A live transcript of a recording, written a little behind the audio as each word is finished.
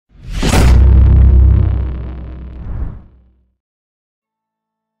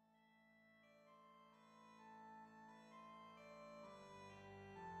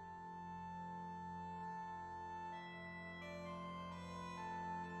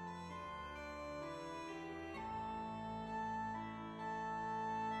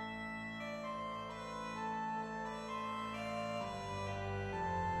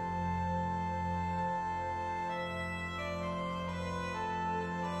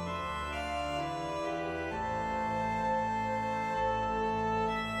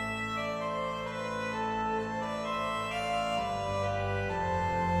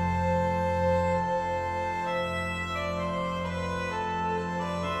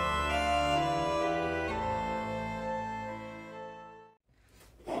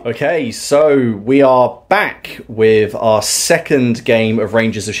Okay, so we are back with our second game of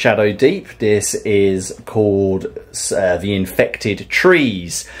Rangers of Shadowdeep. This is called The Infected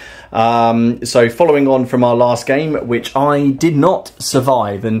Trees. So following on from our last game, which I did not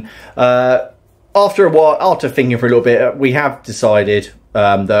survive, and after a while, after thinking for a little bit, we have decided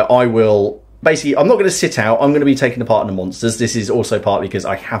that I will... Basically, I'm not going to sit out. I'm going to be taking part in the monsters. This is also partly because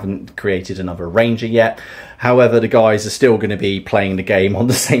I haven't created another ranger yet. However, the guys are still going to be playing the game on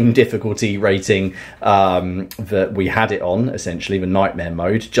the same difficulty rating that we had it on, essentially the nightmare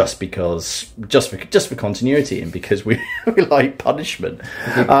mode, just for continuity and because we like punishment.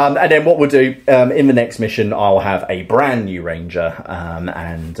 And then what we'll do in the next mission, I'll have a brand new ranger,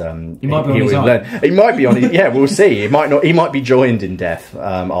 and he might be on his own. He might be on his, yeah, we'll see. It might not. He might be joined in death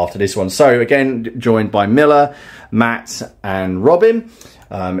after this one. So again, joined by Miller, Matt, and Robin.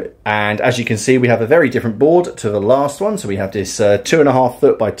 And as you can see, we have a very different board to the last one. So we have this 2.5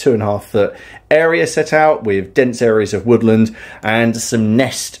 foot by 2.5 foot area set out with dense areas of woodland and some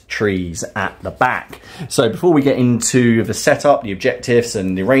nest trees at the back. So before we get into the setup, the objectives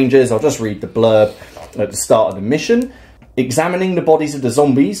and the rangers, I'll just read the blurb at the start of the mission. Examining the bodies of the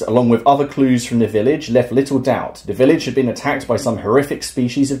zombies, along with other clues from the village, left little doubt. The village had been attacked by some horrific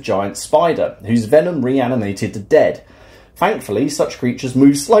species of giant spider, whose venom reanimated the dead. Thankfully, such creatures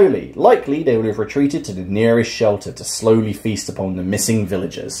move slowly. Likely, they would have retreated to the nearest shelter to slowly feast upon the missing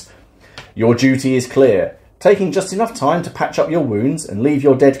villagers. Your duty is clear. Taking just enough time to patch up your wounds and leave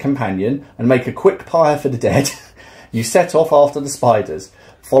your dead companion and make a quick pyre for the dead, you set off after the spiders,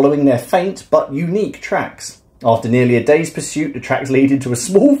 following their faint but unique tracks. After nearly a day's pursuit, the tracks lead into a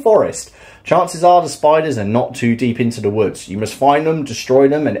small forest. Chances are the spiders are not too deep into the woods. You must find them, destroy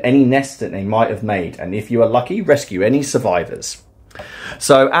them, and any nests that they might have made. And if you are lucky, rescue any survivors.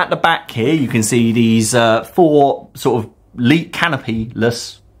 So at the back here, you can see these 4 sort of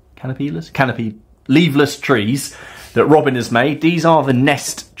canopy-leafless trees that Robin has made. These are the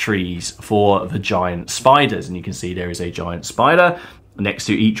nest trees for the giant spiders. And you can see there is a giant spider next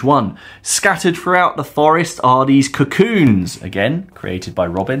to each one. Scattered throughout the forest are these cocoons, again created by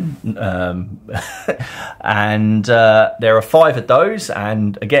Robin, and there are 5 of those,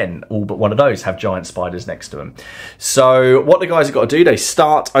 and again all but one of those have giant spiders next to them. So what the guys have got to do, they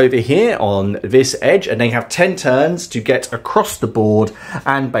start over here on this edge and they have 10 turns to get across the board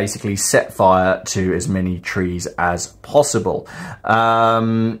and basically set fire to as many trees as possible.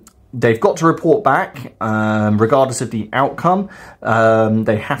 They've got to report back, regardless of the outcome.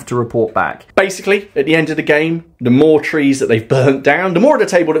 They have to report back. Basically, at the end of the game, the more trees that they've burnt down, the more of the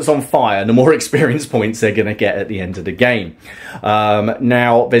table that's on fire, the more experience points they're going to get at the end of the game.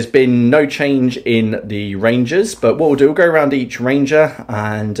 Now, there's been no change in the rangers, but what we'll do, we'll go around each ranger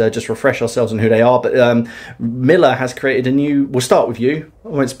and just refresh ourselves on who they are. But Miller has created a new... We'll start with you. I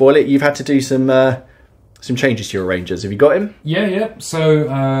won't spoil it. You've had to do some changes to your rangers. Have you got him? Yeah.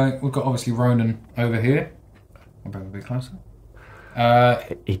 So we've got obviously Ronan over here. I'll bring him a bit closer.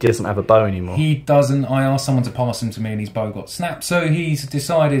 He doesn't have a bow anymore. He doesn't. I asked someone to pass him to me and his bow got snapped. So he's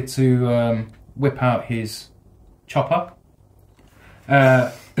decided to whip out his chopper.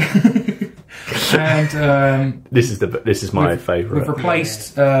 And this is my favourite. We've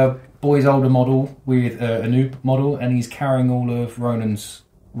replaced Boy's older model with a new model, and he's carrying all of Ronan's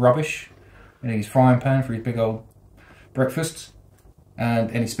rubbish in his frying pan for his big old breakfast, and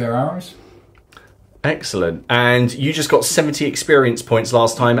any spare arrows. Excellent. And you just got 70 experience points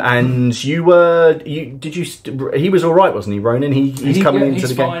last time, and he was all right, wasn't he, Ronan? He's coming into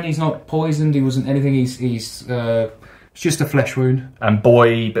the game. He's fine. He's not poisoned. He wasn't anything. He's it's just a flesh wound. And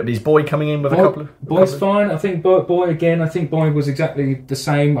but is Boy coming in with a couple of... Boy's fine. I think Boy again. I think Boy was exactly the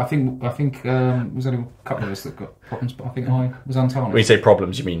same. I think there was only a couple of us that got problems, but I think I was untarnished. When you say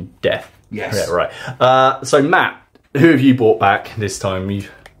problems, you mean death? Yes. Yeah, right. So Matt, who have you brought back this time? We've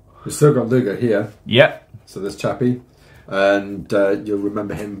still got Luger here. Yep. So there's Chappie, and you'll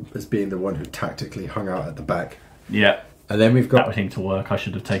remember him as being the one who tactically hung out at the back. Yeah. And then we've got... That would seem to work. I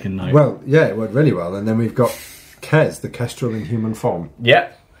should have taken note. Well, yeah, it worked really well. And then we've got Kez, the Kestrel in human form.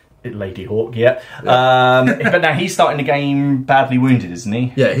 Yep. Lady Hawk, yeah. But now he's starting the game badly wounded, isn't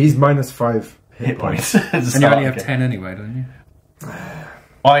he? Yeah, he's -5 hit points. And you only have 10 anyway, don't you?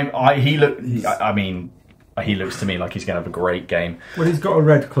 He looks to me like he's going to have a great game. Well, he's got a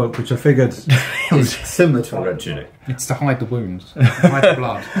red cloak, which I figured is similar to a red tunic. It's to hide the wounds, hide the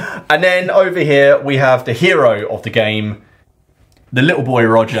blood. And then over here we have the hero of the game, the little boy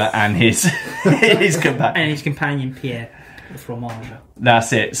Roger, and his companion. And his companion Pierre, the fromage.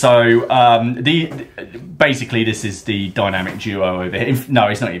 That's it. So basically this is the dynamic duo over here. No,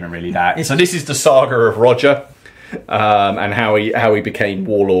 it's not even really that. So this is the saga of Roger. and how he became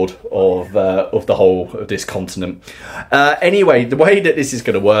warlord of the whole of this continent. Anyway, the way that this is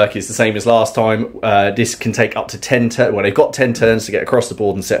going to work is the same as last time. This can take up to 10 turns. Well, they've got 10 turns to get across the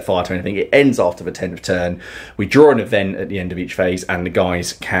board and set fire to anything. It ends after the 10th turn. We draw an event at the end of each phase, and the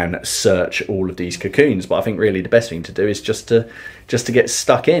guys can search all of these cocoons. But I think really the best thing to do is just to get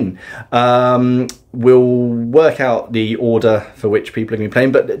stuck in. We'll work out the order for which people are going to be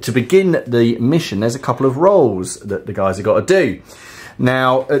playing, but to begin the mission, there's a couple of roles that the guys have got to do.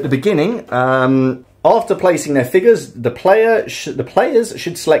 Now, at the beginning, after placing their figures, the players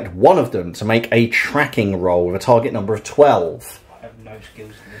should select one of them to make a tracking roll with a target number of 12. I have no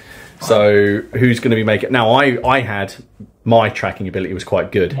skills in this. So, who's going to be making... Now, I had... My tracking ability was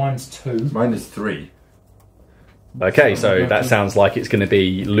quite good. Mine's 2. Mine is 3. Okay, so that sounds like it's going to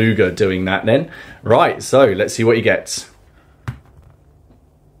be Luger doing that then. Right, so let's see what he gets.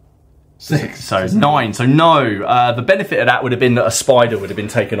 6. So 9. So no, the benefit of that would have been that a spider would have been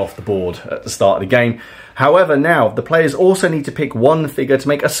taken off the board at the start of the game. However, now the players also need to pick one figure to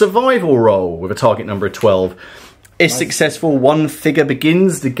make a survival roll with a target number of 12. If successful, one figure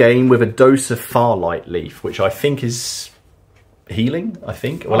begins the game with a dose of Farlight Leaf, which I think is healing, I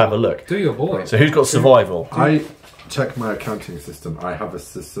think. We'll have a look. Do your boy. So who's got survival? I check my accounting system. I have a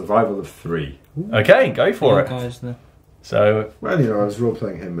survival of 3. Okay, go for it. Guys, So, Well, you know, I was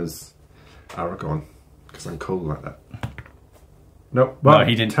role-playing him as Aragorn, because I'm cool like that. Nope. Well, No,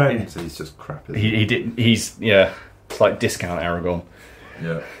 he didn't- 10, so he's just crap, isn't he didn't, he's, yeah, it's like discount Aragorn.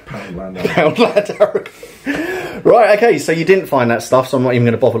 Yeah. Poundland. Poundland Aragorn. Right, okay, so you didn't find that stuff, so I'm not even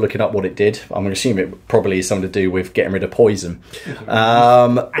going to bother looking up what it did. I'm going to assume it probably is something to do with getting rid of poison.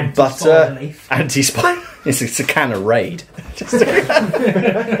 Anti-spider leaf. Anti-spider. It's a can of Raid.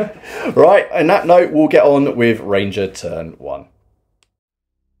 Right, on that note, we'll get on with Ranger turn 1.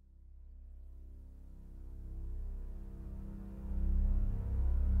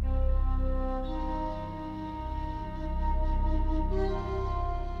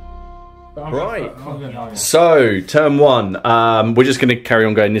 Right. So, turn 1. We're just going to carry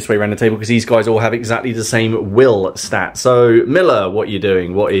on going this way around the table because these guys all have exactly the same will stat. So, Miller, what are you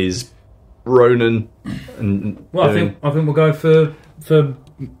doing? What is Ronan doing? I think we'll go for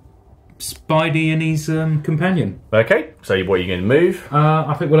Spidey and his companion. Okay, so what are you going to move?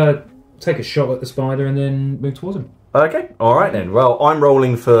 I think we'll take a shot at the spider and then move towards him. Okay, all right then. Well, I'm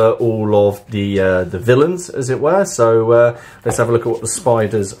rolling for all of the villains, as it were. So let's have a look at what the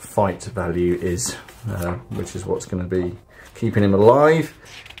spider's fight value is, which is what's going to be keeping him alive.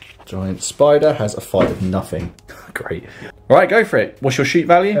 Giant spider has a fight of nothing. Great. All right, go for it. What's your shoot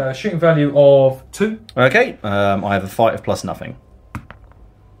value? Shooting value of 2. Okay, I have a fight of plus nothing.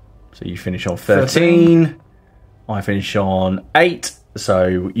 So you finish on 13. I finish on 8.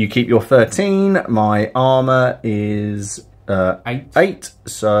 So you keep your 13. My armour is 8.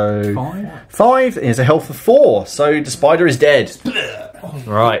 So 5 is a health of 4. So the spider is dead.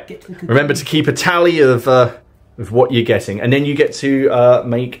 Right. Remember to keep a tally of what you're getting, and then you get to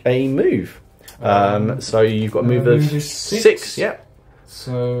make a move. So you've got a move of 6. Yeah.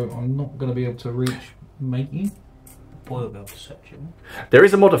 So I'm not going to be able to reach making. Boy will be able to search it. There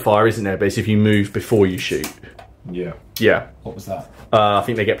is a modifier, isn't there? But it's if you move before you shoot. Yeah. Yeah. What was that? I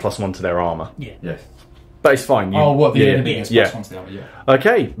think they get +1 to their armour. Yeah. Yes. But it's fine. The enemy gets yeah. +1 to the armor, yeah.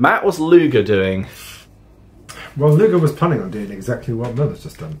 Okay, Matt, what's Luger doing? Well, Luger was planning on doing exactly what Miller's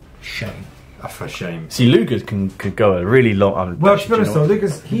just done. Shame. For shame. See, Luger could go a really long... Well, to be honest though,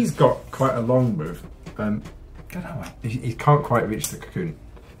 Luger's, he's got quite a long move. Go that way. He can't quite reach the cocoon.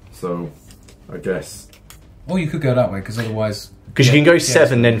 So, I guess... Or you could go that way, because otherwise... Because you can go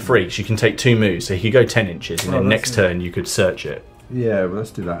 7, then 3, so you can take 2 moves. So you could go 10 inches, and then next turn you could search it. Yeah, well,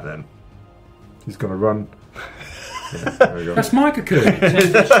 let's do that then. He's going to run. Yeah, there we go. That's my cocoon! Get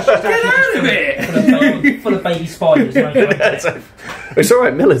out of it! Full of baby spiders. It's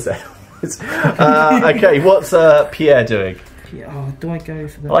alright, Miller's there. Okay, what's Pierre doing? Oh, do I go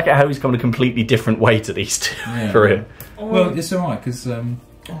for I that? like it how he's gone a completely different way to these two for him. Well, it's alright, because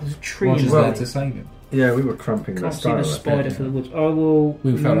there's a tree. Roger's Well, there to save him. Yeah, we were cramping the Can't see style. the spider for the woods. I will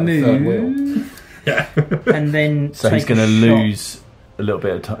We found out the third wheel. move. And then So he's take going to a shot. lose a little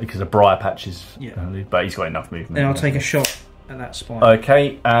bit of time, because the briar patch is... Yeah. But he's got enough movement. Then I'll take a shot at that spider.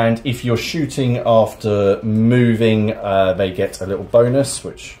 Okay, and if you're shooting after moving, they get a little bonus,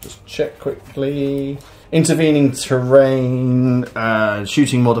 which just check quickly. Intervening terrain,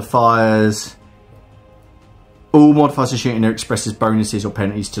 shooting modifiers. All modifiers to shooting are expresses bonuses or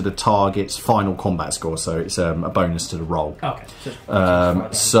penalties to the target's final combat score, so it's a bonus to the roll. Okay.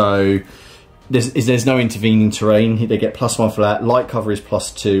 So there's no intervening terrain. They get +1 for that. Light cover is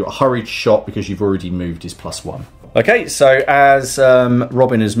 +2. A hurried shot, because you've already moved, is +1. Okay, so as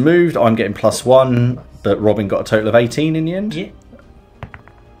Robin has moved, I'm getting +1, but Robin got a total of 18 in the end. Yeah.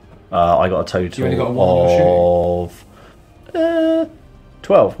 I got a total You only got a 1 of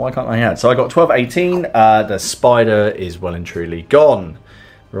 12. Why can't I add? So I got 12, 18. The spider is well and truly gone.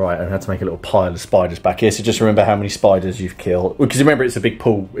 Right, I had to make a little pile of spiders back here. So just remember how many spiders you've killed. Because remember, it's a big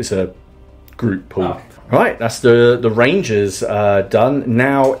pool. It's a group pool. Oh. Right, that's the Rangers done.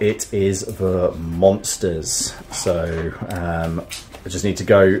 Now it is the monsters. So I just need to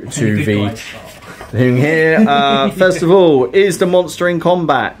go to the thing here. First of all, is the monster in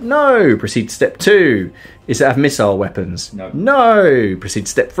combat? No. Proceed to step 2. Is it have missile weapons? No. No. Proceed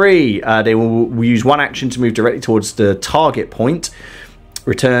to step 3. They will use 1 action to move directly towards the target point.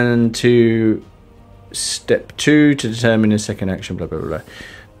 Return to step 2 to determine a second action, blah, blah, blah.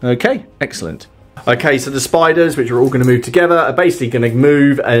 Okay, excellent. Okay, so the spiders, which are all going to move together, are basically going to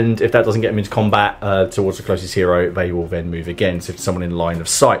move, and if that doesn't get them into combat towards the closest hero, they will then move again, so if someone in line of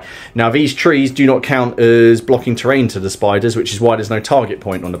sight. Now, these trees do not count as blocking terrain to the spiders, which is why there's no target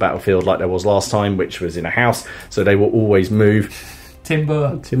point on the battlefield like there was last time, which was in a house, so they will always move.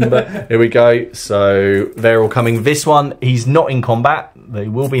 Timber. Here we go. So they're all coming. This one, he's not in combat. They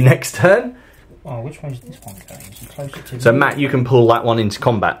will be next turn. Oh, which way is this one going? Is it closer to So Matt, you can pull that one into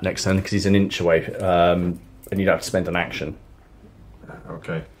combat next turn because he's an inch away, and you don't have to spend an action.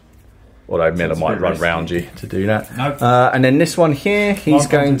 Okay. Although Miller Sounds might very run risky. round you to do that. Nope. And then this one here, he's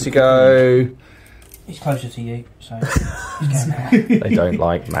going to go. He's closer to you, so he's going there. They don't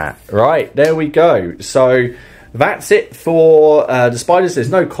like Matt. Right, there we go. So that's it for the spiders.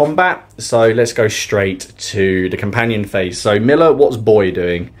 There's no combat, so let's go straight to the companion phase. So Miller, what's Boy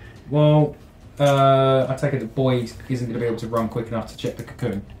doing? Well, I take it that Boy isn't going to be able to run quick enough to check the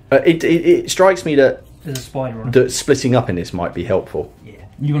cocoon. It strikes me that There's a spider on it. splitting up in this might be helpful. Yeah.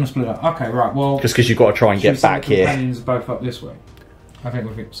 You want to split up? Okay, right. Well, Just because you've got to try and should we get send back the here. companions both up this way. I think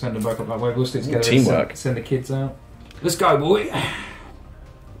we could send them both up that way. We'll stick together. Teamwork. And send the kids out. Let's go, boy.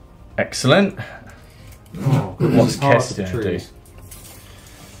 Excellent. Oh, What's it's hard Kess for the going to do? trees.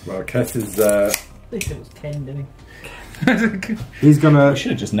 Well, Keth is. At least it was Ken, didn't He's gonna We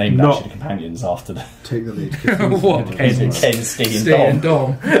should have just named Not- actually the companions after the take the lead. What? Ken, Steve, Steve and and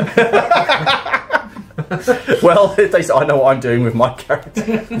Dom. Dom. Well, if they say I know what I'm doing with my character.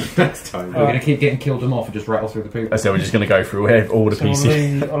 Next time. We're going to keep getting killed them off and just rattle through the people. So we're just going to go through all the So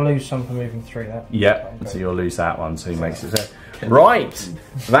pieces. I'll lose some for moving through that. Yeah, so you'll lose that one, so he makes it there. Right,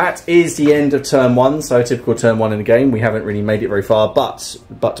 that is the end of turn 1. So a typical turn 1 in the game. We haven't really made it very far, but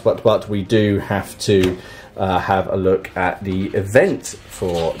we do have to have a look at the event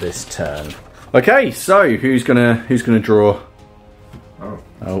for this turn. Okay, so who's gonna draw?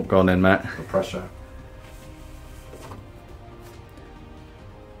 Oh, go on then, Matt. The pressure.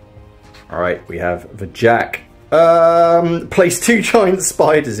 All right, we have the Jack. Place 2 giant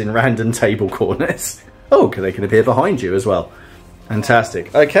spiders in random table corners. Oh, because they can appear behind you as well.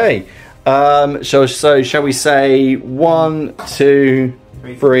 Fantastic. Okay. Shall we say 1, 2,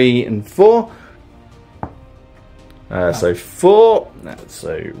 3, and 4? So 4.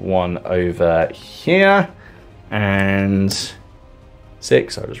 So 1 over here, and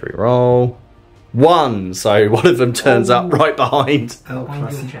 6. I'll just re-roll. 1. So one of them turns up right behind.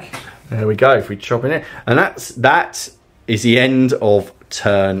 There we go. If we chop in it, and that is the end of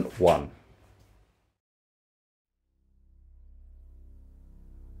turn 1.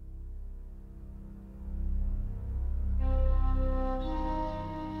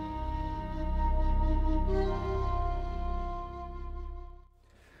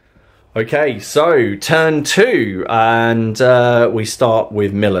 Okay, so turn 2, and we start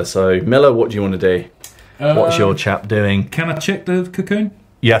with Miller. So Miller, what do you want to do? What's your chap doing? Can I check the cocoon?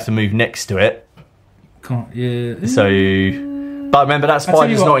 You have to move next to it. Can't. Yeah. So, but remember that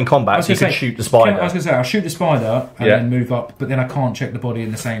spider's not in combat, so you can shoot the spider. I was going to say I'll shoot the spider and Yeah. then move up, but then I can't check the body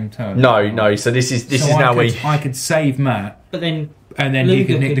in the same turn. No. So this is now where I could save Matt, But then and then he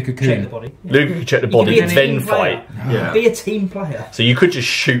Luca could nick the check cocoon. the body. Yeah. Luke can check the You could body, be a then team player. fight. Yeah. Be a team player. So you could just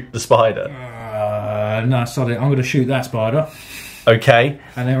shoot the spider. No, sorry. I'm going to shoot that spider, Okay.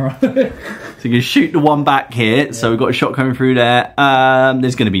 and then So you can shoot the one back here. So we've got a shot coming through there.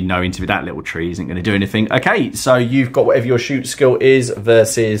 There's going to be no interview. That little tree isn't going to do anything. Okay, so you've got whatever your shoot skill is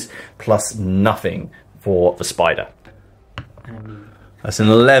versus plus nothing for the spider. That's an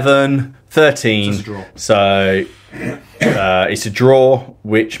 11, 13. It's a draw. So it's a draw,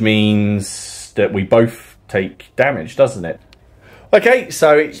 which means that we both take damage, doesn't it? Okay,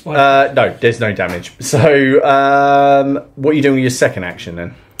 so no, there's no damage. So what are you doing with your second action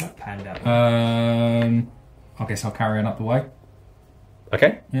then? Panned out. I guess I'll carry on up the way.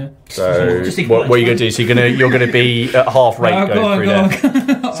 Okay. Yeah. So Just what are you going to do? So you're going to be at half rate going through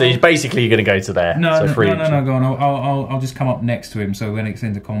there. So basically you're going to go to there. No, so no, go on. I'll just come up next to him. So when it's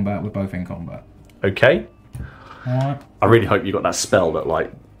into combat, we're both in combat. Okay. All right. I really hope you got that spell that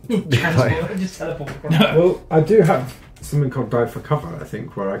like. Just teleport across. Well, I do have something called dive for cover, I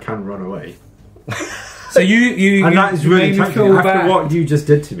think, where I can run away. So you And that is really made me tempting. feel After bad. what you just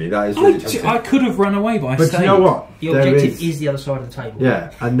did to me, that is really tempting. I could have run away, but I But stayed. you know what? The There objective is the other side of the table.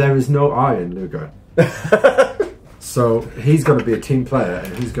 Yeah, and there is no I in Lugo. So he's got to be a team player,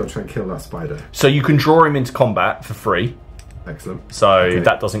 and he's got to try and kill that spider. So you can draw him into combat for free. Excellent. So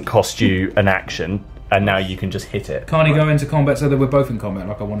that doesn't cost you an action, and now you can just hit it. Can't he go into combat so that we're both in combat,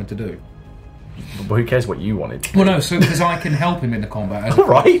 like I wanted to do? Well, who cares what you wanted? Well, no, so because I can help him in the combat. As All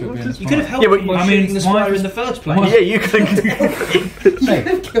right. opposed to being the You could have spy. helped Yeah, but him by I mean, shooting the spider in the first place. Yeah, you can.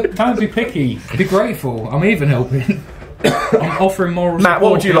 Hey, don't be picky. Be grateful. I'm even helping. I'm offering moral Matt,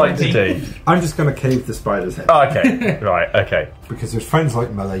 what would you support. like to do? I'm just going to cave the spider's head. Okay, right, okay. Because with friends like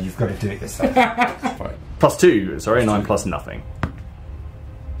Miller, you've got to do it yourself. +2, sorry, 9 plus nothing.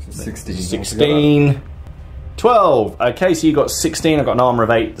 16. 16. 12. Okay, so you got 16, I've got an armour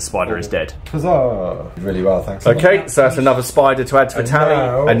of 8, the spider is dead. Huzzah! Really well, thanks. Okay, so that's another spider to add to the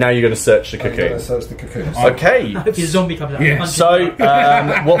tally, and now you're going to search the I'm going cocoon. to search the cocoon. Okay, If your zombie comes out, Yeah. punch so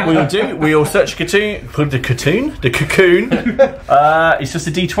him. what we'll do, we'll search the cocoon. It's just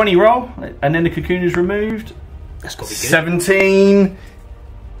a d20 roll, and then the cocoon is removed. That's got to be good. 17.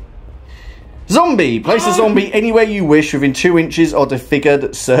 Zombie. Place a zombie anywhere you wish within 2 inches of the figure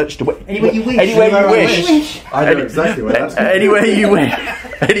that searched away. Anywhere you wish. Anywhere you wish. I know exactly where that's Anywhere you wish.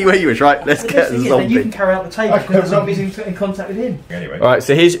 Anywhere you wish. Right, let's get a You zombie. can carry out the table because the zombie's in contact with him. Anyway. All right,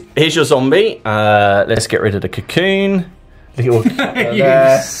 so here's your zombie. Let's get rid of the cocoon. Little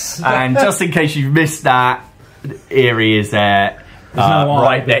there. And just in case you've missed that, Eerie is there, no eye,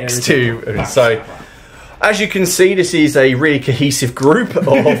 right but next there is to. So, as you can see, this is a really cohesive group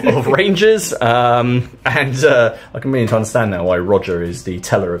of rangers, and I can begin to understand now why Roger is the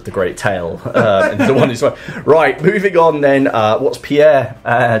teller of the great tale. And the one who's right. Moving on, then. What's Pierre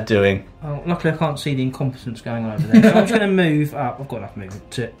doing? Well, luckily I can't see the incompetence going on over there, so I'm just going to move up. I've got enough movement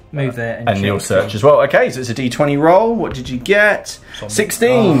to move there and And Neil check. search as well. Okay, so it's a d20 roll. What did you get?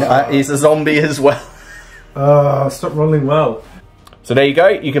 16 is a zombie as well. Stop rolling well. So there you go.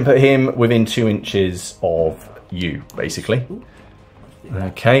 You can put him within 2 inches of you, basically.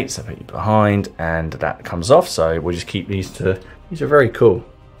 Okay, so put you behind, and that comes off. So we'll just keep these to. These are very cool.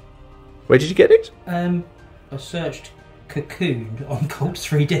 Where did you get it? I searched cocoon on Cold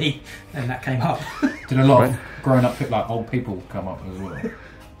 3D and that came up. Did a lot of grown-up, like old people, come up as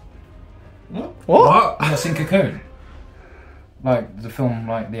well? What? I've seen Cocoon. Like the film,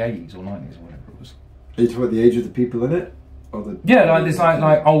 like the 80s or 90s or whatever it was. Are you talking about the age of the people in it? Or the Yeah, like there's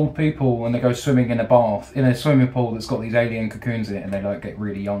like old people and they go swimming in a bath in a swimming pool that's got these alien cocoons in it, and they like get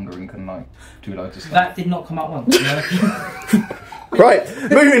really younger and can like do loads of stuff. That did not come up once. Right,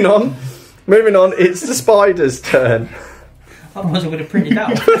 moving on. Moving on, it's the spider's turn. Otherwise I would have printed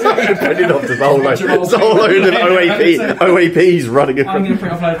out. Printed off the whole load. There's a whole load of OAPs running I'm around. going to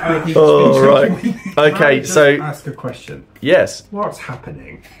print off loads of OAP. Oh, right. Can I Okay, just so, ask a question. yes. What's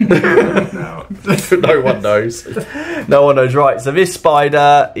happening now? No one knows. No one knows. Right, so this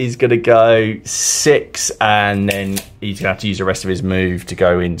spider is going to go 6, and then he's going to have to use the rest of his move to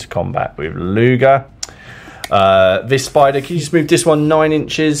go into combat with Luger. This spider, can you just move this one 9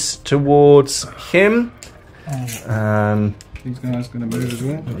 inches towards him? These guys going to move as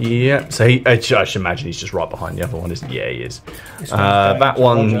well. Yeah, so I should imagine he's just right behind the other one, isn't he? Yeah, he is. That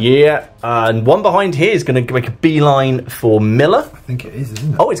one, yeah. And one behind here is going to make a beeline for Miller. I think it is,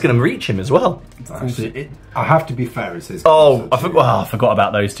 isn't it? Oh, it's going to reach him as well. Actually, I have to be fair, it says. Oh, I forgot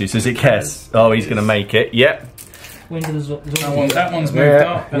about those two. So is it Kes? Oh, he's going to make it. Yep. When do the That one's moved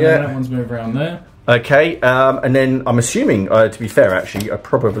Yeah, up, and yeah. then that one's moved around there. Okay, and then I'm assuming, to be fair, actually, I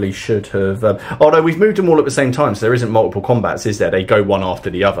probably should have. Although we've moved them all at the same time, so there isn't multiple combats, is there? They go one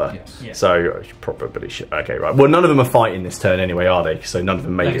after the other. Yes. Yeah. So I probably should. Okay, right. Well, none of them are fighting this turn anyway, are they? So none of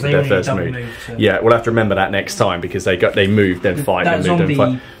them made it with their first move. Yeah, we'll have to remember that next time because they moved, then fight, That then moved, then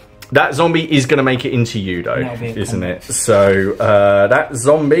zombie- fight. That zombie is going to make it into you, though, That'll be a isn't combat. it? So that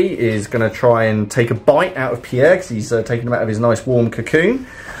zombie is going to try and take a bite out of Pierre because he's taking him out of his nice warm cocoon.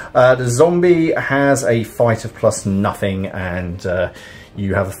 The zombie has a fight of plus nothing, and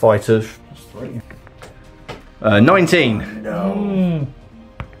you have a fight of 19. No.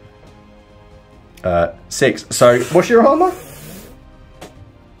 6. So what's your armour?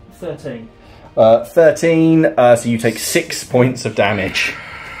 13. 13. So you take 6 points of damage.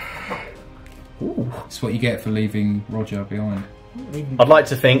 That's what you get for leaving Roger behind. I'd like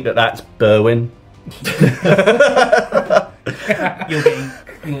to think that that's Berwin. You're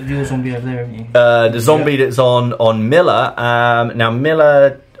getting your zombie over there, haven't you? The zombie that's on Miller. Now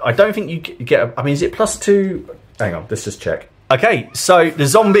Miller, I don't think you get. I mean, is it +2? Hang on, let's just check. Okay, so the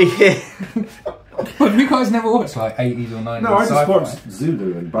zombie here. Have you guys never watched like 80s or 90s? No, I just watched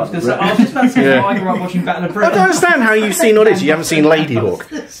Zulu and I was Battle. just about to say, I grew up watching Battle of I Britain. don't understand how you've seen all this. You haven't seen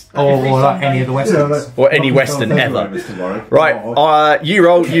Ladyhawk Or like any of the westerns. or any western ever. Right, you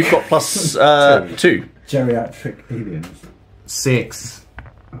roll. You've got +2. Geriatric aliens. 6.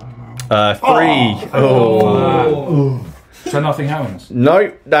 3. Oh. So nothing happens.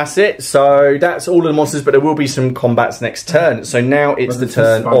 No, that's it. So that's all of the monsters, but there will be some combats next turn. So now it's the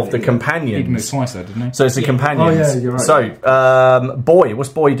turn of the He moved companions. twice though, didn't he? So it's the companions. Oh, yeah, you're right. So, Boy, what's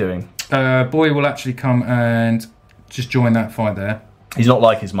Boy doing? Boy will actually come and just join that fight there. He's not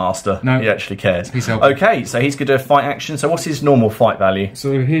like his master. No. He actually cares. He's helping. Okay, so he's going to do a fight action. So what's his normal fight value?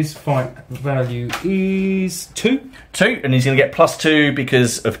 So his fight value is 2. 2, and he's going to get +2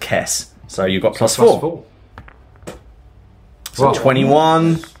 because of Kess. So you've got +4. So Well,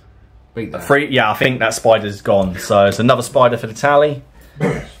 21. Beat that. 3. Yeah, I think that spider's gone. So it's another spider for the tally.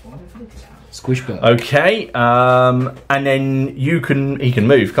 Squish bird. Okay, and then he can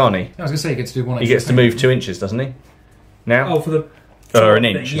move, can't he? I was going to say he gets to do 1 He gets to move 2 inches, doesn't he? Now? Oh, for the... Or an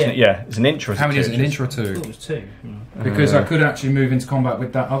inch, isn't it? Yeah, it's an inch or How many is it? An 2 inch or I thought 2? it was 2. Because I could actually move into combat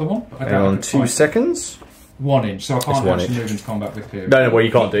with that other one. But I Hang doubt I on, could 2 fight. seconds. 1 inch, so I can't 1 actually inch. move into combat with him. No, well,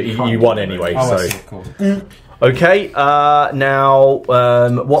 you can't do it. You won anyway, Oh, I so... see, of course. Okay, now,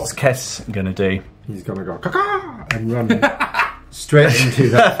 what's Kess going to do? He's gonna go caca and run straight into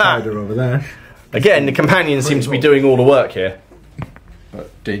that spider over there. Again, the companions seem to be doing all the work here.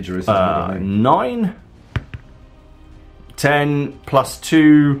 But dangerous. Is what I mean. 9. 10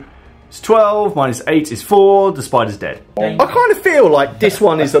 +2 is 12, -8 is 4, the spider's dead. I kind of feel like this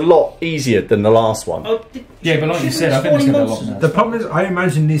one is a lot easier than the last one. Oh, Yeah, but like you said, I think it's going to be a lot more. The problem is, I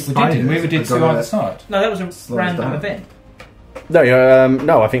imagine these We spiders. did, we did are 2 gonna- either side. No, that was a Slows random down. event.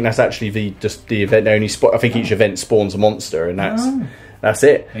 No, I think that's actually just the event only. I think each event spawns a monster, and that's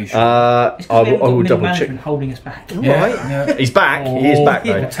it. Are you sure? It's 'cause I we haven't got will middle double check. management holding us back. Right. He's back. He is back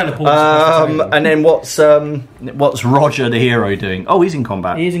Yeah, though. teleport. And then what's Roger the hero doing? Oh, he's in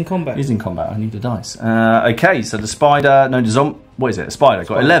combat. He is in combat. He's in combat. I need the dice. Okay, so the spider. No, the what is it? A spider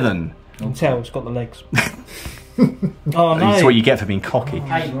got 11. You can tell it's got the legs. Oh no! That's what you get for being cocky.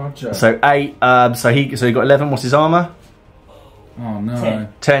 8. Roger. So 8. So he got 11. What's his armor? Oh no. 10.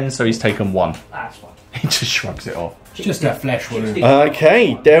 10. So he's taken 1. That's fine. He just shrugs it off. Just a flesh wound.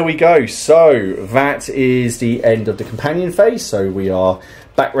 Okay, there we go. So that is the end of the companion phase. So we are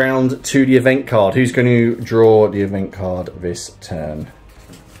back round to the event card. Who's going to draw the event card this turn?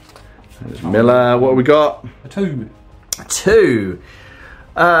 There's Miller. What have we got? A 2. 2.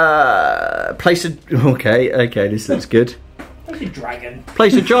 Place a. Okay. This looks good. Where's your dragon?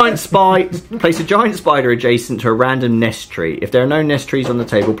 Place a giant spider adjacent to a random nest tree. If there are no nest trees on the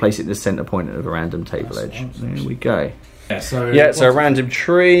table, place it in the centre point of a random table edge. There we go. Yeah, so A random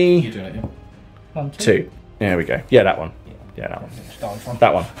tree. You doing it, yeah? 1, 2. There we go. Yeah, that one. Yeah, that one. Starting from.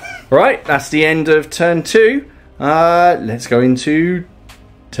 That one. Right, that's the end of turn 2. Let's go into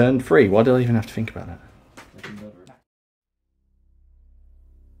turn 3. Why do I even have to think about that?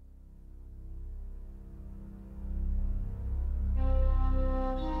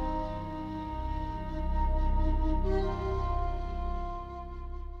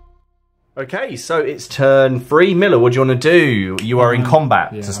 Okay, so it's turn 3. Miller, what do you want to do? You are in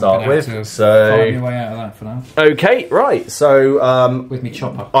combat to start with. Find So your way out of that for now. okay, right. So With me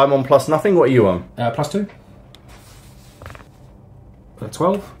chopper. I'm on plus nothing. What are you on? +2.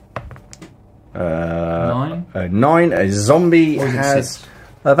 12. 9. 9. A zombie Or is it has. 6?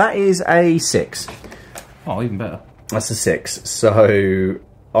 That is a 6. Oh, even better. That's a 6. So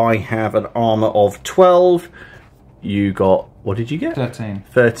I have an armor of 12. You got. What did you get? 13.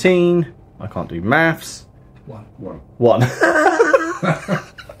 13. I can't do maths. 1. 1.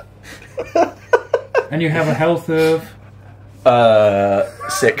 And you have a health of.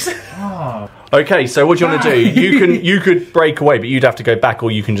 6. Oh. Okay, so what do you want to do? You could break away, but you'd have to go back,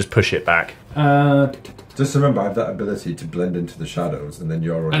 or you can just push it back. Just remember, I have that ability to blend into the shadows, and then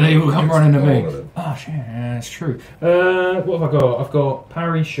you're. And then you'll come running to me. all of them. Oh shit, yeah, that's true. What have I got? I've got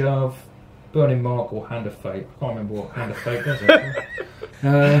parry, shove, burning mark, or hand of fate. I can't remember what hand of fate was.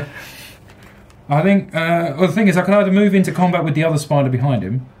 I think. Well, the thing is, I can either move into combat with the other spider behind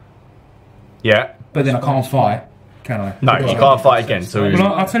him, Yeah. but then I can't fight, can I? No, you can't fight again. So,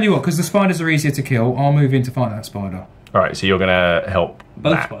 Well, I'll tell you what, because the spiders are easier to kill. I'll move in to fight that spider. all right. So you're gonna help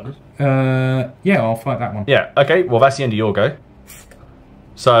Both that. spiders. Yeah, I'll fight that one. Yeah. Okay. Well, that's the end of your go.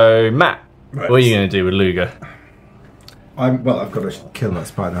 So, Matt, what are you going to do with Luger? I've got to kill that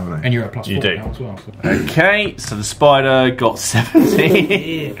spider, haven't I? And you're at plus You 4 do. now as well. So. Okay, so the spider got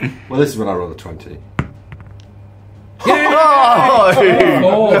 17. Well, this is when I roll a 20. Oh!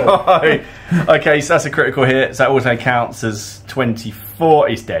 Oh. No. Okay, so that's a critical hit. So that also counts as 24.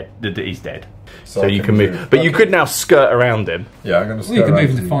 He's dead. He's dead. So I you can move. But you could now skirt around him. Yeah, I'm going to Well, you can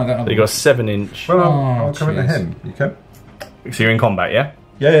move to find that So other you got a 7-inch. Well, Oh, I'll come into jeez. him. You can? So you're in combat, yeah?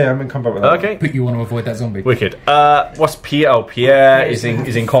 Yeah, I'm in combat with that. Okay. But you want to avoid that zombie. Wicked. What's Pierre? Oh, Pierre is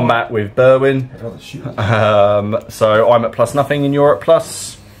in combat with Berwin. I'd rather shoot. So I'm at plus nothing and you're at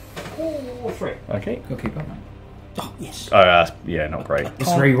plus. 3. Okay. Got to keep up, man. Oh, yes. Yeah, not great. It's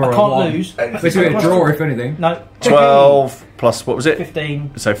I 3 roll. can't 1. lose. Let's do a draw, if anything. No. 12 plus what was it?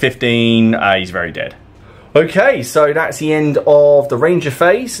 15. So 15. He's very dead. Okay, so that's the end of the ranger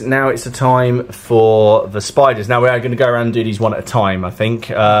phase. Now it's the time for the spiders. Now we are going to go around and do these one at a time, I think.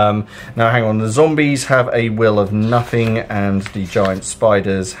 Now hang on, the zombies have a will of nothing and the giant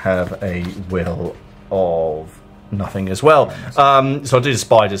spiders have a will of nothing as well. So I'll do the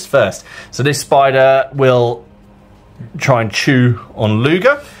spiders first. So this spider will try and chew on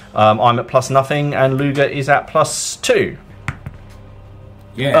Luger. I'm at plus nothing and Luger is at plus 2.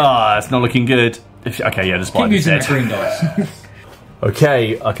 Yeah. It's not looking good. Okay, yeah, the Keep spider's using dead. that green dice.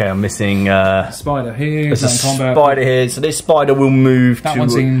 Okay, I'm missing. Spider here. There's a not in combat. spider here, so this spider will move. That to,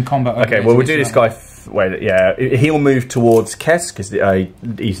 one's in combat. over Okay, there, well so we'll do this guy. that Wait, yeah, he'll move towards Kess because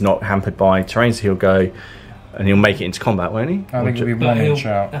he's not hampered by terrain, so he'll go and he'll make it into combat, won't he? one. I think it'll be But 1 he'll inch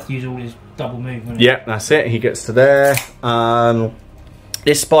out. have to use all his double move, won't he? Yeah, that's it. He gets to there.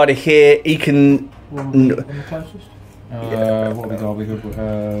 This spider here, he can. On the closest. What have we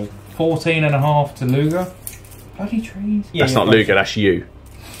got? 14 and a half to Luger. Bloody trees. Yeah, That's you're not close. Luger. That's you.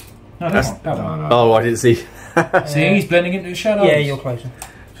 No, That's- that one. Oh, I didn't see. See, he's blending into the shadows. Yeah, you're closer.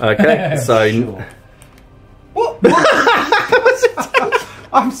 Okay, so Sure.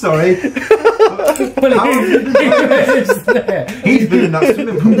 I'm sorry. Well, it's there. He's been in that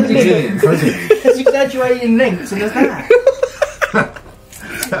swimming pool. There's exaggerating lengths and there's that.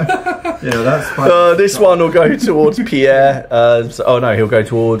 Yeah, that's fine. this one will go towards Pierre. Oh no, he'll go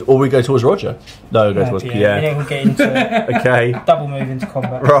toward. Or we go towards Roger. No, he'll go towards And Pierre. then we'll get into Okay. double move into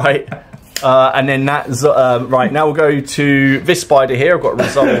combat. Right. And then that's right. Now we'll go to this spider here. I've got to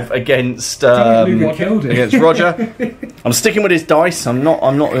resolve against Luger killed him. against Roger. I'm sticking with his dice. I'm not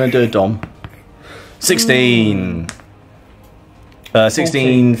going to do a dom. 16.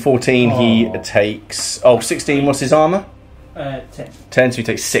 16, 14. He takes. 16. What's his armor? 10. 10. So he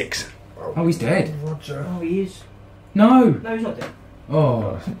takes 6. Oh, he's dead. Roger. Oh, he is. No. No, he's not dead.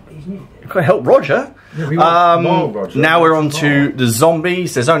 Oh. He's nearly dead. Can I help Roger? Roger. Now we're on to the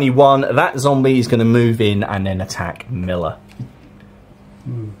zombies. There's only one. That zombie is going to move in and then attack Miller.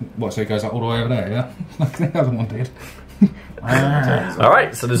 What, so he goes like all the way over there, yeah? Like the other one did. All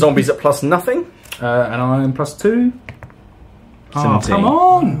right. So the zombies at plus nothing. And I'm plus 2. Oh, 17. come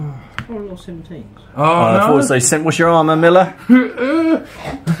on! Oh, I lost 17. Oh, I no. thought they sent. What's your armor, Miller?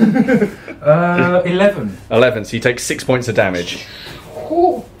 11. 11. So you take 6 points of damage.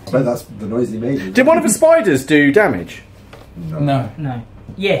 I bet that's the noise he made. Did one of the spiders do damage? No. No.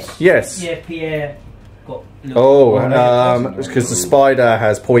 Yes. Yes. Yeah, Pierre got. It's because the spider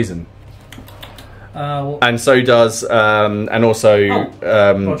has poison, Well, and so does, and also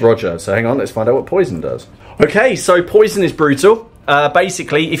Roger. Roger. So hang on, let's find out what poison does. Okay, so poison is brutal.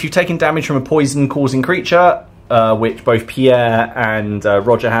 Basically, if you've taken damage from a poison-causing creature, which both Pierre and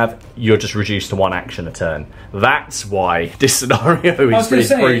Roger have, you're just reduced to 1 action a turn. That's why this scenario I was is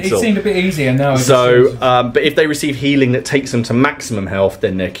going to really say, brutal. it seemed a bit easier now. So, but if they receive healing that takes them to maximum health,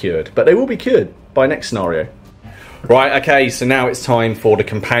 then they're cured. But they will be cured by next scenario. Right, okay, so now it's time for the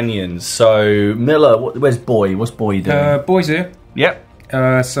companions. So, Miller, where's Boy? What's Boy doing? Boy's here.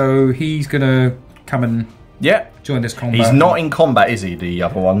 Yep. So he's going to come and Yep. join this combat. He's not in combat, is he, the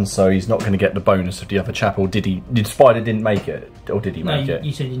other one? So he's not going to get the bonus of the other chap, or did he? Did Spider didn't make it? Or did he no, make it?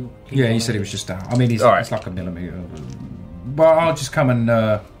 you said he. Yeah, he said he was just out. I mean, he's All right. it's like a millimetre. But I'll just come and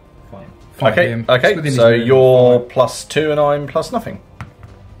fight Okay, him. It's okay, within his so movement. you're plus 2 and I'm plus nothing.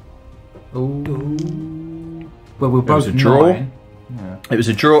 Well, we're both a draw. 9. It was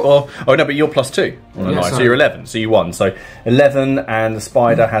a draw. Oh no, but you're plus 2 on a Yeah, 9, so so- you're 11. So you won. So 11, and the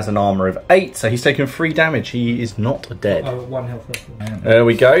spider has an armor of 8, so he's taken 3 damage. He is not dead. 1 health left. There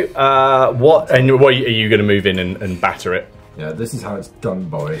we go. What? And what are you going to move in and batter it? Yeah, this is how it's done,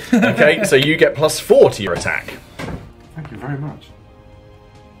 boy. Okay, so you get plus 4 to your attack. Thank you very much.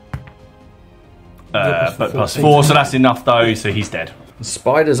 But plus 4, so that's enough though. So he's dead.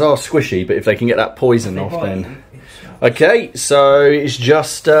 Spiders are squishy, but if they can get that poison off, then Okay, so it's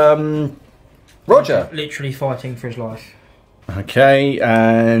just Roger. Literally fighting for his life. Okay,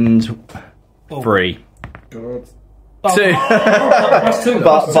 and 3. God. Oh, 2. That's 2.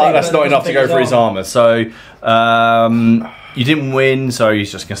 But that's not enough to go for his armour. So you didn't win, so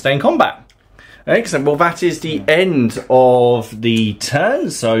he's just going to stay in combat. Excellent. Well, that is the end of the turn.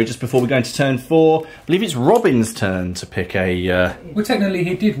 So just before we go into turn 4, I believe it's Robin's turn to pick a... Well, technically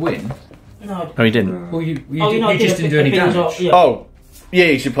he did win. No. Oh, he didn't? Well, you no, just didn't do any damage. Yeah. Oh, yeah,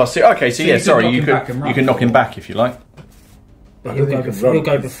 you should +2. Okay, so yeah, you could sorry, knock you him back and could run. you can knock him back if you like. I He'll don't go, think you can he'll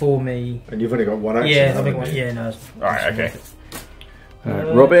go run, before me. and you've only got one action. Yeah, I haven't think. you? Yeah, no. Alright, okay.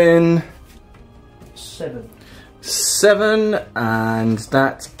 Robin, 7. 7, and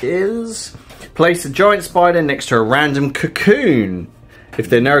that is... Place a giant spider next to a random cocoon. If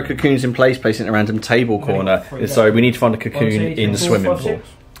there are no cocoons in place, place it in a random table corner. And so we need to find a cocoon in the swimming pool.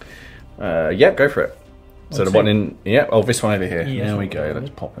 Yep, go for it. So the one in... Yeah, oh, this one over here. Yeah, There we go. Let's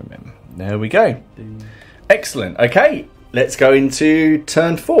pop him in. There we go. Excellent. Okay, let's go into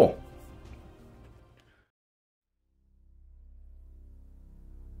turn 4.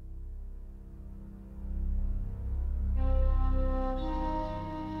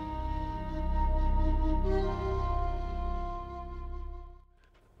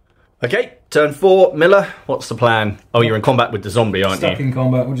 Okay, turn 4. Miller, what's the plan? Oh, you're in combat with the zombie, aren't Stuck you? in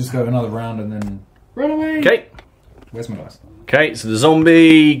combat. We'll just go another round and then run away. Okay. Where's my dice? Okay, so the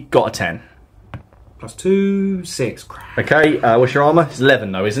zombie got a 10. +2, 6. Crap. Okay, what's your armour? It's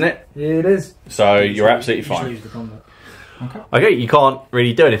 11 though, isn't it? It is. So you're absolutely You just fine. lose the combat. Okay, you can't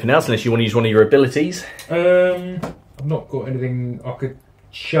really do anything else unless you want to use one of your abilities. I've not got anything I could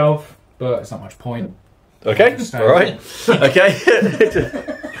shove, but it's not much point. Okay, alright.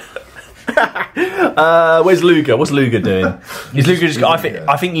 Okay. Where's Luger? What's Luger doing? Is Luger just... I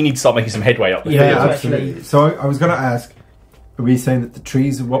think you need to start making some headway up the Yeah, field. absolutely. So I was going to ask, are we saying that the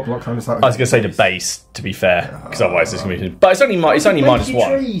trees are what kind of size? I was going to say the base, to be fair, because otherwise it's going to be... But it's only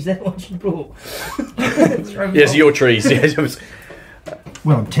 -1. Trees, they're what you brought. Yes, your trees. Yes.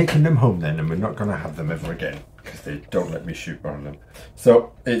 Well, I'm taking them home then, and we're not going to have them ever again because they don't let me shoot on them.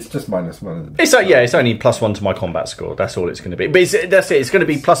 So it's just -1. It's only +1 to my combat score. That's all it's going to be. But that's it. It's going to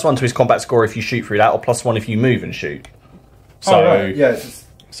be +1 to his combat score if you shoot through that, or +1 if you move and shoot. So right. Yeah.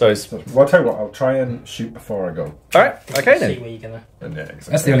 Well, I'll tell you what. I'll try and shoot before I go. All right. Okay See then. where you're gonna. And yeah,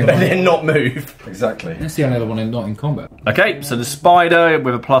 exactly. That's the only And one. then not move. Exactly. That's the only other one not in combat. Okay. So the spider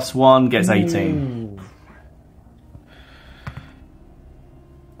with a +1 gets 18.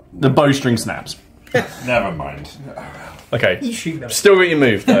 The bowstring snaps. Never mind. Okay. You shoot them. Still got your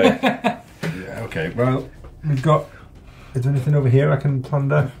move though. Yeah. Okay. Well, we've got. Is there anything over here I can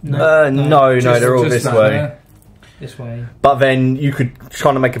plunder? No, they're all this that way. there. This way. But then you could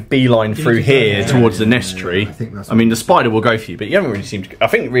try to make a beeline through here towards the nest tree. I think that's. I mean, the spider will go for you, but you haven't really seemed to... I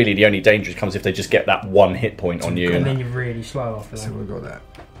think really the only danger comes if they just get that one hit point on you. And then you're really slow after So that. we've got that.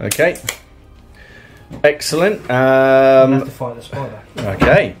 Okay. Excellent. You have to fight the spider.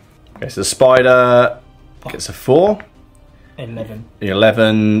 Okay. Okay, so the spider gets a 4. 11. The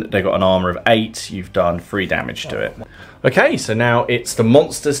 11, they got an armour of 8. You've done 3 damage to it. Okay, so now it's the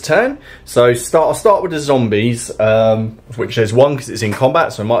monster's turn. So I'll start with the zombies, which there's 1 because it's in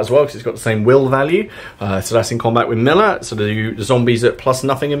combat, so I might as well because it's got the same will value. So that's in combat with Miller. So the zombies at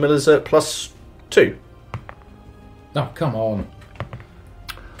 +0 and Miller's at +2. Oh, come on.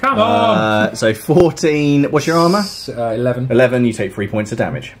 Come on! So 14, what's your armour? 11. 11, you take 3 points of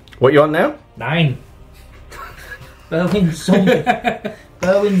damage. What are you on now? 9. Berwin zombie.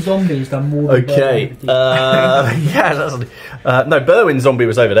 Berwin zombie's done more than Okay. Berwin. Yeah, that's... no, Berwin's zombie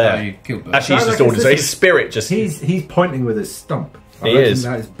was over there. Oh, you killed Bert. Actually, he's just ordered. So his spirit just... He's pointing with his stump. He is.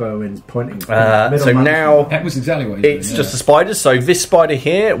 That is Bowen's pointing. So now That was exactly what he it's just the spiders. So this spider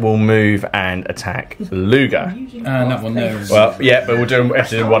here will move and attack Luger. that one there is... Well, yeah, but we have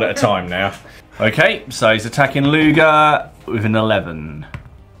to do one at a time now. Okay, so he's attacking Luger with an 11.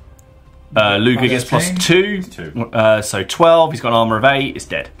 Luger gets +2. So 12. He's got an armour of 8. It's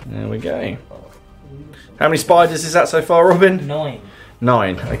dead. There we go. How many spiders is that so far, Robin? 9.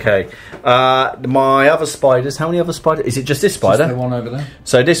 9. Okay. My other spiders. How many other spiders? Is it just this spider? Just the one over there.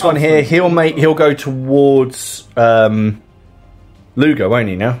 So this one here, he'll go towards Luger, won't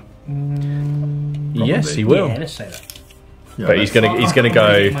he now? Yes, he will. Yeah, let's say that. Yeah, But he's gonna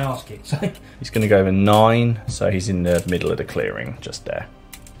go. My ass kicked, so. He's gonna go over 9. So he's in the middle of the clearing, just there.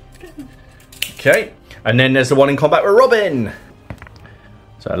 Okay. And then there's the one in combat with Robin.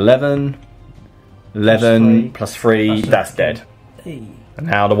 So 11, 11 plus 3. That's dead. Hey. And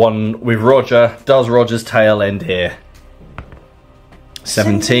now the one with Roger. Does Roger's tail end here?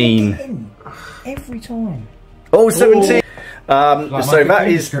 17. Every time. Oh, 17. So my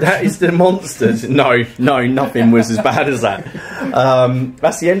that is the monsters. No, nothing was as bad as that.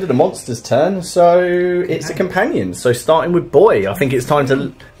 That's the end of the monsters' turn. So it's the companions. So starting with Boy, I think it's time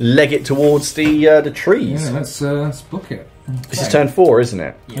to leg it towards the trees. Yeah, let's book it. This is turn 4, isn't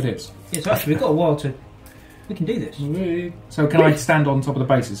it? Yeah. It is. Yes, actually, we've got a while to. We can do this. So can I stand on top of the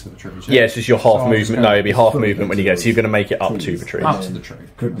bases for the trees? Yeah, it's just your half So movement. No, it'll be half movement when you get. So you're going to make it up to the tree. Up to the tree.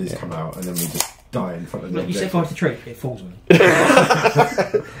 Could these come out and then we just die in front of them? Look, you set fire to the tree, it falls on me.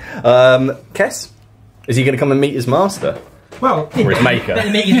 Kess, is he going to come and meet his master Well, or his maker? Better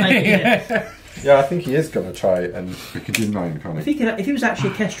meet his maker, yeah. yeah, I think he is going to try, and we can do 9, can't If he? he was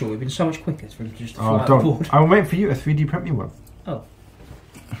actually a Kestrel, it would have been so much quicker for him to just fly Oh, out the don't. board. I'll wait for you to 3D print me one. Oh.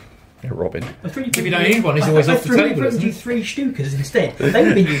 Yeah, Robin. If you don't need one, he's always off the table, isn't you he? 3 Stukas instead. They would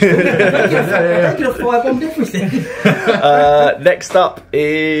have been useful. They could have firebombed everything. Next up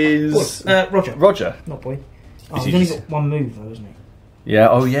is Roger. Roger. Not Boy. Oh, Is he's he only just- got one move though, isn't he? Yeah.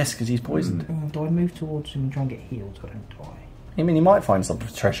 Oh yes, because he's poisoned. Do I move towards him and try and get healed so I don't die? I mean, he might find some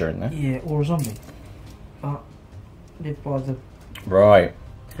treasure in there. Yeah, or a zombie. Live by the Right.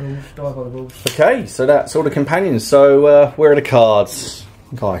 rules, die by the rules. Okay, so that's all the companions. So where are the cards?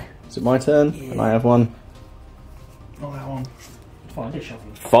 Okay, is it my turn? Yeah. Can I have one? Not that one. Fine, I did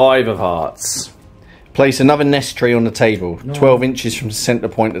shuffle. 5 of hearts. Place another nest tree on the table, 12 inches from the centre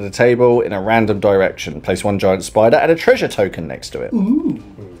point of the table in a random direction. Place 1 giant spider and a treasure token next to it.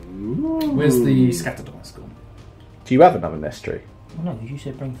 Where's the scatter dice gone? Do you have another nest tree? Oh no, you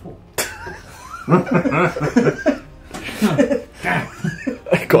said bring 4.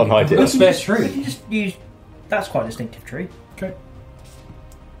 I've got an idea. That's best You tree. can just use. That's quite a distinctive tree. Okay.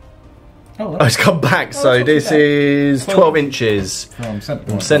 Oh, Oh, it's come back, so not this too bad. is 12 inches. From centre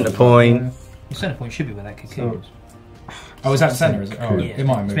point. Centre point. the centre point should be where that cocoon is. Oh, is that the centre? Is it? Oh, Yeah, it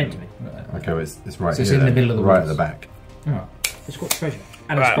might it's move. meant to be. Okay, well, it's right So it's here in the then, middle of the right woods. at the back. Oh. It's got treasure.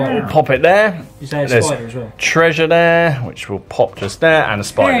 And a Right, spider. we'll pop it there. Is there a There's- spider as well? Treasure there, which will pop just there, and a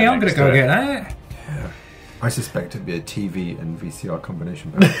spider. Hey, I'm next going to go to it. get that. I suspect it'd be a TV and VCR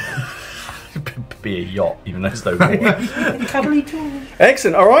combination. Be a yacht, even less though water. Cuddly toy.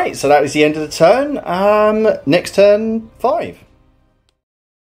 Excellent. All right, so that was the end of the turn. Next turn, 5.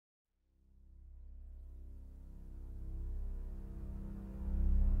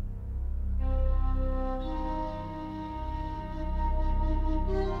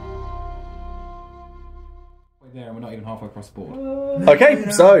 We're there and we're not even halfway across the board. Okay,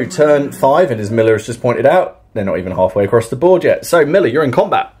 so turn 5, and as Miller has just pointed out, they're not even halfway across the board yet. So Miller, you're in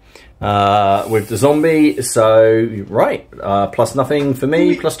combat with the zombie. So right, plus nothing for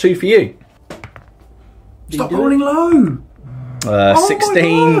me, plus 2 for you. Stop rolling low!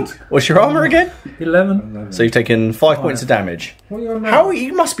 16. What's your armor again? 11. So you've taken 5 points of damage. What are you on now? How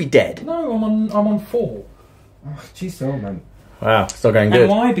you must be dead. No, I'm on 4. Jeez, oh man. Wow, still going And good.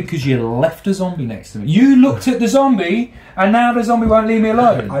 why? Because you left a zombie next to me. You looked at the zombie, and now the zombie won't leave me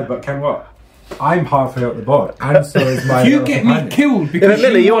alone. Aye, but Ken, what? I'm halfway up the board, and so is my. You other get me companion. killed Yeah, because but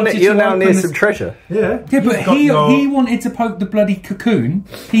Miller, you wanted you're to now open near this- some treasure. Yeah. Yeah, but You've got no- he wanted to poke the bloody cocoon.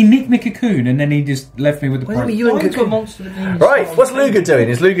 He nicked my cocoon, and then he just left me with the Well, prize. you and I've got a Cocoon. monster that didn't Right, start what's on Luger the doing?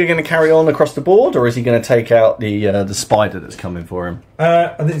 Is Luger going to carry on across the board, or is he going to take out the spider that's coming for him?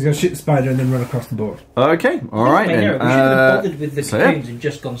 I think he's going to shoot the spider and then run across the board. Okay, all right. I mean, then. we should have bothered with the so yeah. cocoons and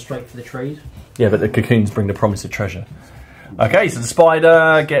just gone straight for the trees. Yeah, but the cocoons bring the promise of treasure. Okay, so the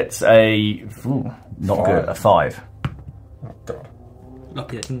spider gets a not good, a 5. Oh god.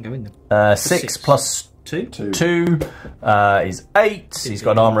 Lucky that didn't go in there. 6 6. plus 2? 2 is 8. He's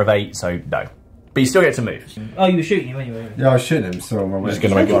got an armor of 8, so no. But you still get to move. Oh, you were shooting him anyway. Yeah, I was shooting him, so I'm Just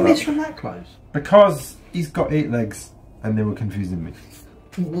gonna make one up. from that close. Because he's got 8 legs, and they were confusing me.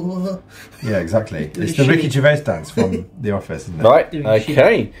 Yeah, exactly. It's the Ricky Gervais dance from The Office, isn't it? Right. Doing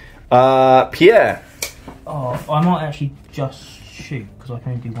Okay. Pierre. Oh, I might actually just shoot because I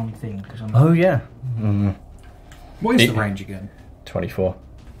can only do one thing. Cause I'm Oh yeah. What is the range again? 24.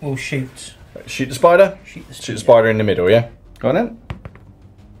 We'll shoot. Shoot the spider. Shoot the Shoot the spider in the middle. Yeah. Go on then.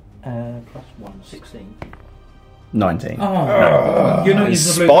 Plus 1, 16. 19. Oh, You're not The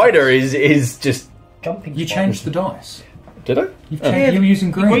using the blue spider dice. is just. jumping. You changed the dice. Did I? You've changed, you were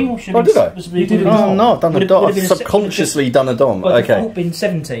using The green. one should Oh, have did I? was- You did it Oh no, I've done the Would have- dot. would I've have been a subconsciously done a dom. Well, Okay. default been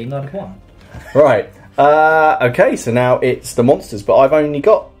 17, I'd have won. Right. Okay, so now it's the monsters, but I've only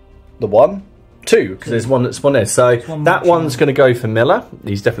got the 1, 2, because there's one that's one there. So one that more one's going to go for Miller.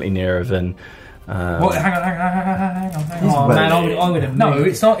 He's definitely nearer than What? Hang on. Oh man, I would have. No,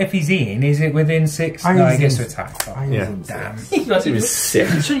 it's not if he's in. Is it within 6? No, he gets to attack. Oh, Yeah. damn. It was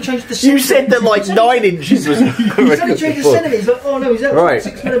 6. You changed the You said that like 9 inches was. You suddenly changed the centimetres. Like, oh no, is that Right.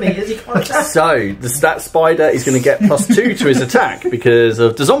 6 millimetres? He can't attack. So that spider is going to get +2 to his attack because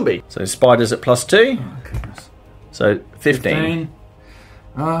of the zombie. So spider's at +2. So 15.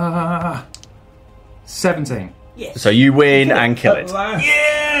 17. Yes. So you win and kill it.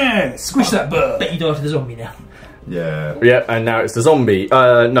 Yeah! Squish that bird. Bet you die to the zombie now. Yeah. Yeah, and now it's the zombie.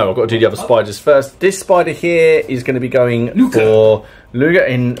 No, I've got to do the other spiders first. This spider here is going to be going for Luca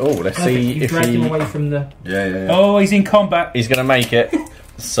in. Oh, let's see You if dragged him he. away from the. Yeah. Oh, he's in combat. He's going to make it.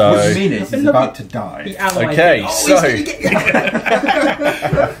 So. What you mean is he's about to die. The allied. Okay, Oh, so he's gonna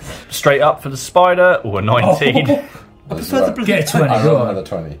get straight up for the spider. Or a 19. I prefer the Get a 20. I go rolled on. another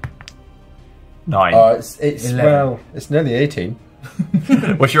 20. 9. It's 11. well, it's nearly 18.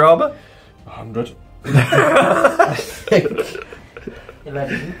 What's your armor? 100.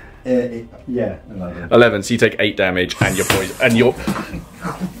 11. Yeah, 11. 11. So you take 8 damage, and you're poisoned. And you're.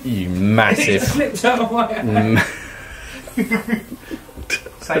 You massive. Slipped out of my hand.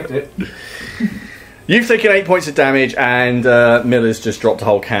 Saved it. You've taken 8 points of damage, and Miller's just dropped a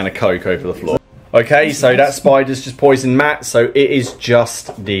whole can of Coke over the floor. Okay, so that spider's just poisoned Matt, so it is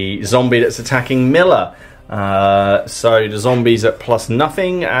just the zombie that's attacking Miller. So the zombie's at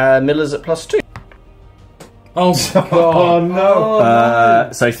 +0, Miller's at +2. Oh, God. Oh no!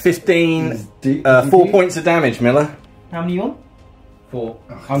 So 15, Deep- 4 points of damage, Miller. How many you on? 4.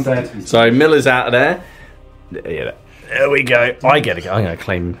 I'm dead. So Miller's out of there. Yeah, there we go. I'm going to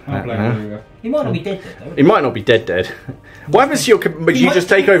claim that now. He might not be dead though. He might not be dead. What happens to your... But you just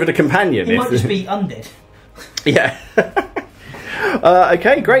take over the companion. He might just be undead. Yeah.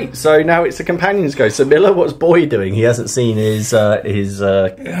 Okay, great. So now it's the companion's go. So Miller, what's Boy doing? He hasn't seen his master. His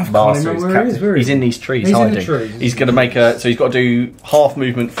where he is. captain. He's in these trees He's in hiding. the trees. He's going to make a... So he's got to do half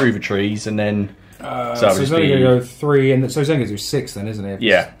movement through the trees and then... So he's only going to go 3, and so he's only going to do 6 then, isn't he?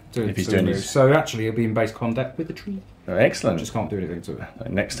 Yeah, if he's doing moves. his... So actually he'll be in base contact with the tree. Oh, excellent. Just can't do anything to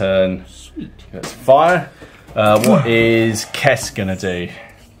it. Next turn. Sweet. Let's fire. What is Kess going to do?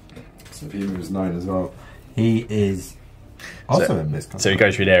 So he moves 9 as well. He is also in this. So he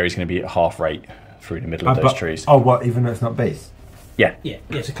goes through there. He's going to be at half rate through the middle of those trees. Oh, what? Even though it's not base? Yeah. Yeah,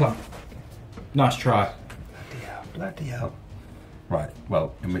 it's a clump. Nice try. Bloody hell. Right,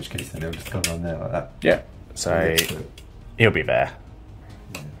 well, in which case then he'll just come on there like that. Yeah. So he'll be there.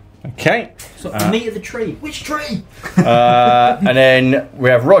 Okay. So meat of the tree. Which tree? And then we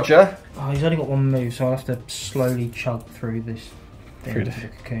have Roger. Oh, he's only got 1 move, so I'll have to slowly chug through this thing Through to the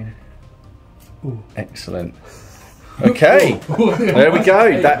cocoon. Excellent. Okay, there we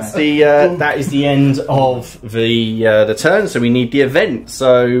go. That's the that is the end of the turn. So we need the event.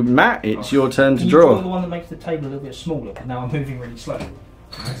 So Matt, it's your turn to Can you draw the draw. one that makes the table a little bit smaller, because now I'm moving really slow.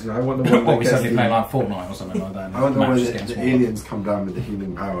 Actually, I wonder what What, we suddenly play like Fortnite or something like that. I wonder Match when just getting the smaller. aliens come down with the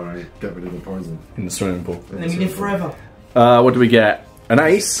healing power and get rid of the poison. In the swimming pool. And then we live forever. What do we get? An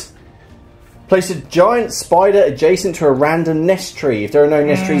ace. Place a giant spider adjacent to a random nest tree. If there are no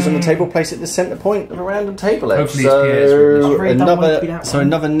nest trees on the table, place it at the centre point of a random table edge. Hopefully it's Pierre's with this. I really don't want it to be that one.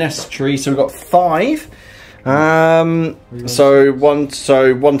 another nest tree. So we've got 5. So 1,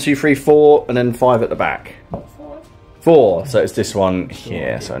 2, 3, 4, and then 5 at the back. 4. So it's this one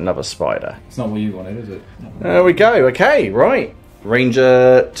here. So another spider. It's not what you wanted, is it? There we go. Okay, right.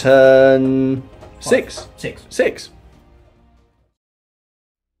 Ranger turn 6. 6. 6.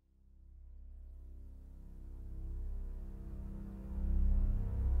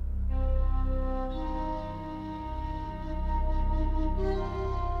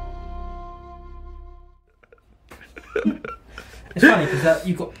 It's funny because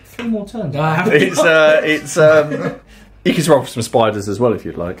you've got 3 more turns. It's you can roll for some spiders as well if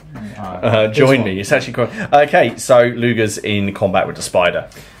you'd like. Join me. It's actually quite okay. So Luger's in combat with the spider.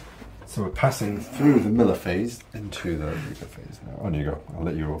 So we're passing through the Miller phase into the Luger phase now. On you go. I'll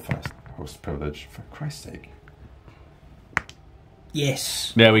let you roll first. Host privilege, for Christ's sake.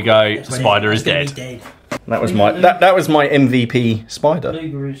 Yes. There we go. The spider is He's gonna dead. be dead. That was my that was my MVP spider.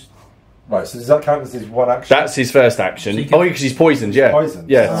 Luger is. Right, so does that count as his one action? That's his first action. So you can- Oh, because he's poisoned. Yeah, Poisoned.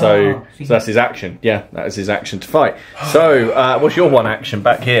 yeah. So, Ah, so that's his action. Yeah, that is his action to fight. So, what's your one action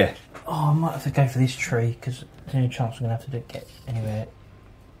back here? Oh, I might have to go for this tree because there's any chance I'm going to have to get anywhere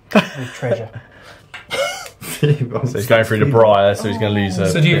with treasure. So he's going through the briar, so he's going to lose a.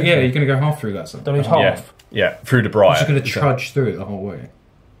 So you're going to go half through that. So. Don't lose yeah, half. yeah, through the briar. You're just going to trudge through it the whole way.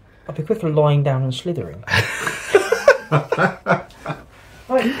 I'd be quicker lying down and slithering.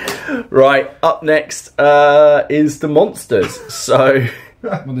 Right, up next is the monsters. So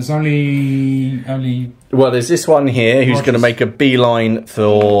Well, there's only. Well, there's this one here who's going to make a beeline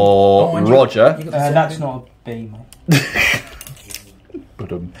for Roger. That's not a B, mate.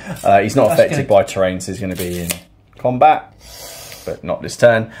 He's not affected by terrain, so he's going to be in combat, but not this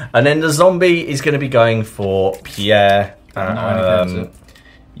turn. And then the zombie is going to be going for Pierre.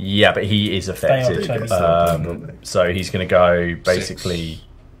 Yeah, but he is affected. So he's going to go basically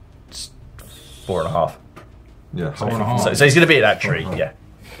 4.5. Yeah, 4.5. So he's going to be at that tree, yeah.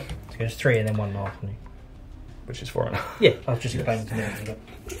 So there's 3 and then 1.5. Which is 4.5. Yeah, I was just explaining to Miller.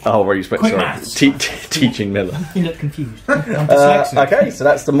 Oh, where you spent teaching Miller. You look confused. Okay, so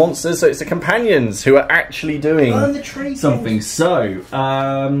that's the monsters. So it's the companions who are actually doing something. So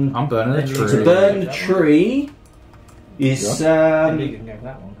I'm burning the tree. To burn the tree is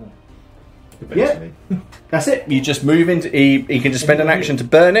yeah, that's it. You just move into. He can just spend an action to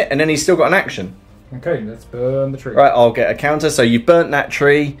burn it, and then he's still got an action. Okay, let's burn the tree. Right, I'll get a counter. So you've burnt that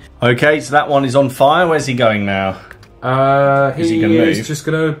tree. Okay, so that one is on fire. Where's he going now? Is he going to move? He's just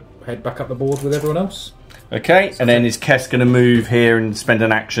going to head back up the board with everyone else. Okay, and then is Kess going to move here and spend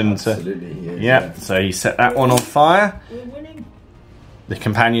an action Absolutely, yeah, so he set that one on fire. We're winning. The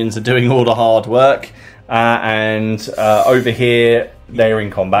companions are doing all the hard work. And over here, they're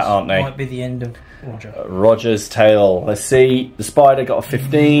in combat, aren't they? Might be the end of Roger. Roger's tail. Let's see. The spider got a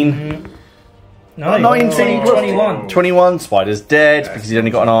 15. No, 19. 21. 21. Spider's dead because he's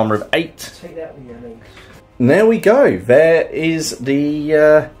only got an armour of 8. Take that with your legs. And there we go. There is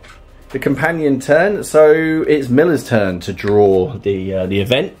the companion turn. So it's Miller's turn to draw the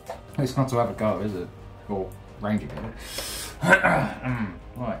event. It's not to have a go, is it? Or range again.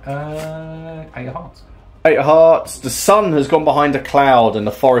 Right. 8 of hearts. 8 of hearts. The sun has gone behind a cloud and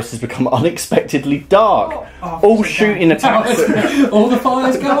the forest has become unexpectedly dark. All shooting attacks. All the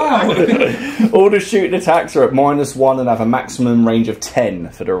fires go out. All the shooting attacks are at -1 and have a maximum range of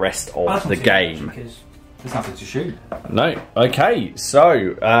 10 for the rest of the game. There's nothing to shoot. No. Okay,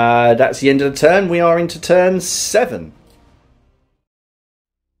 so that's the end of the turn. We are into turn 7.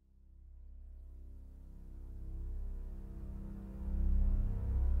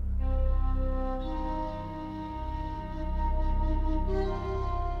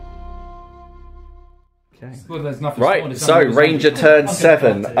 Okay. Well, there's nothing Right, so Ranger turn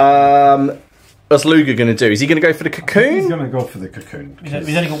 7. What's Luger going to do? Is he going to go for the cocoon? He's going to go for the cocoon.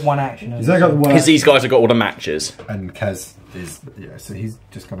 He's only got 1 action. He's only got 1 because these guys have got all the matches. And Kez is, yeah, so he's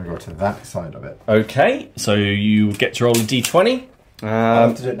just going to go to that side of it. Okay, so you get to roll a d20. I'll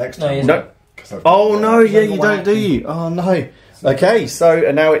have to do it next time. No. Oh, no, yeah, you don't, do you? Oh, no. Okay, so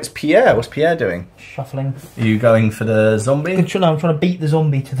and now it's Pierre. What's Pierre doing? Shuffling. Are you going for the zombie? I'm trying to beat the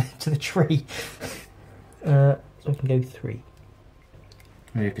zombie to the tree. So I can go 3.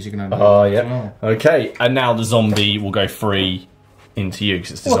 Yeah, because you can only. Oh, yeah. Okay, and now the zombie will go free into you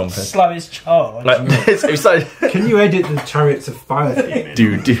because it's the zombie. Slowest charge. It's like, Can you edit the Chariots of Fire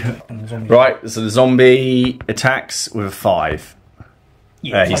theme? Right, so the zombie attacks with a 5.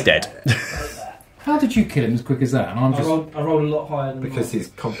 Yeah, he's dead. How did you kill him as quick as that? And I'm just. I rolled a lot higher than Because he's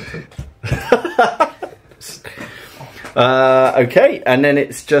competent. Okay, and then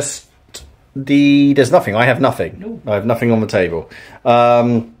it's just there's nothing. I have nothing. No. I have nothing on the table.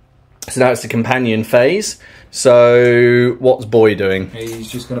 So now it's the companion phase. So what's Boy doing?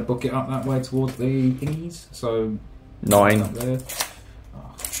 He's just going to book it up that way towards the thingies. So 9. Up there.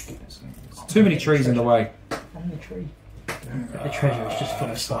 Oh, goodness. Too many trees in the way. On the tree. The treasure is just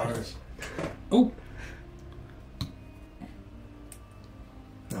full of spiders. Oh.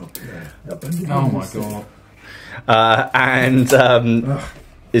 Oh my god.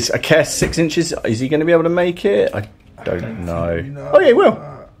 Is a Kess 6 inches? Is he going to be able to make it? I don't know. Oh yeah, he will.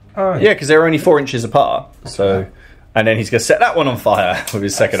 Yeah, because they're only 4 inches apart. So, and then he's going to set that one on fire with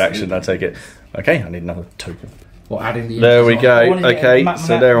his second action. I'll take it. Okay, I need another token. Well, adding the. There we go. Okay,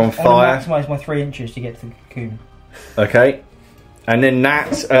 so they're on fire. I want to maximise my 3 inches to get to the cocoon. Okay, and then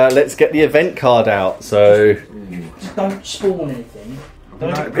Nat, let's get the event card out. So just don't spawn anything.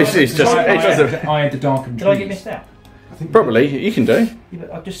 it's just I had the darkened trees. Did I get missed out? Probably you can do. Yeah,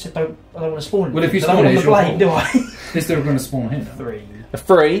 but I just said I don't want to spawn. Well, if you I spawn don't it, want the blade, do I? They're still going to spawn here. 3. A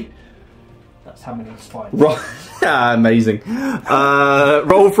 3. That's how many spiders. Amazing.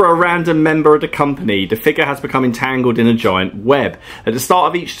 Roll for a random member of the company. The figure has become entangled in a giant web. At the start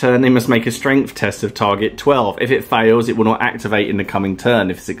of each turn, they must make a strength test of target 12. If it fails, it will not activate in the coming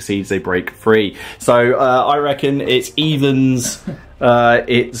turn. If it succeeds, they break free. So I reckon it's evens.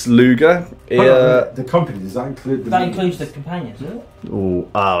 It's Luger. The company, does that include that includes the companions, doesn't it? Oh,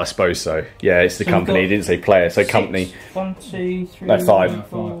 I suppose so. Yeah, it's the company. It didn't say player, so 6. company. 1, 2, 3. No, 5.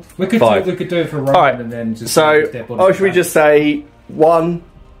 4. We could 5. We could do it for a round All right. and then just. So, should we just say 1,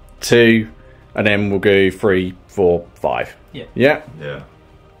 2, and then we'll go 3, 4, 5. Yeah. Yeah. Yeah.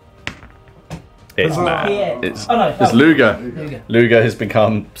 It's mad. Yeah. It's no, Luger. Luger has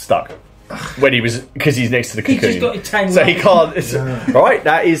become stuck when he was because he's next to the He cocoon. just got entangled. So he can't. Right,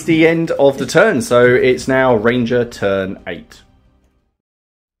 that is the end of the turn. So it's now Ranger turn 8.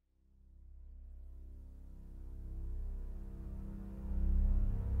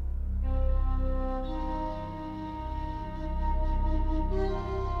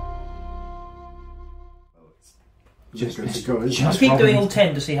 Just We keep doing all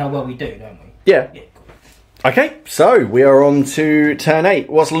 10 to see how well we do, don't we? Yeah. Yeah, cool. Okay, so we are on to turn 8.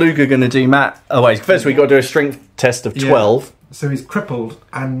 What's Luger going to do, Matt? Oh wait, first we got to do a strength test of 12. So he's crippled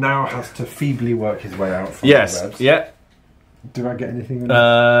and now has to feebly work his way out from Yes. the webs. Yeah. Do I get anything?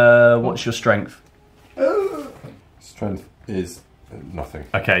 What's your strength? Strength is nothing.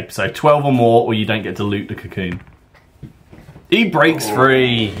 Okay, so 12 or more, or you don't get to loot the cocoon. He breaks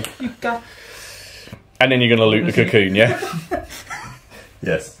free. You got... And then you're going to loot the cocoon, yeah?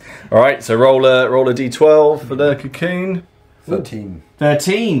 Yes. Alright, so roll a d12 for the cocoon. 13.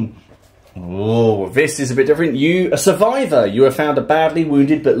 13. Oh, this is a bit different. You, a survivor. You have found a badly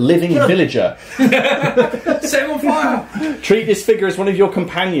wounded but living villager. Set him on fire! Treat this figure as one of your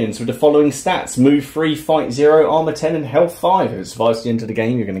companions with the following stats. Move 3, fight 0, armor 10 and health 5. If it survives to the end of the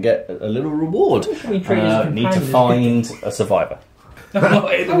game, you're going to get a little reward. We treat as a Need to companion. find a survivor. I'm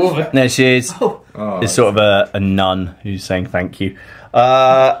not hitting the woman. There she is. Oh, It's sort of a nun who's saying thank you.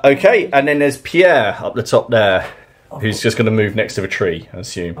 Okay, and then there's Pierre up the top there, who's just going to move next to a tree, I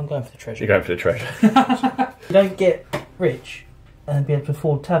assume. I'm going for the treasure. You're going for the treasure. You don't get rich and be able to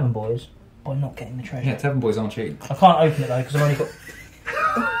afford tavern boys by not getting the treasure. Yeah, Tavern Boys aren't cheap. I can't open it though because I've only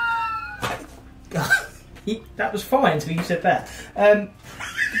got... That was fine until you said that.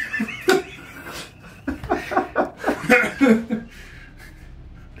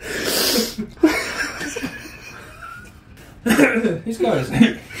 These guys.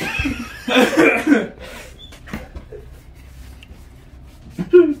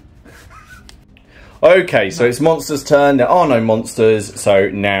 Okay, so it's monsters' turn. There are no monsters, so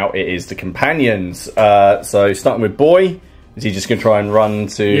now it is the companions. So starting with Boy, is he just going to try and run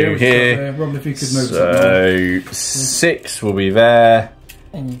to here? Rob, if you could move something. So 6 will be there.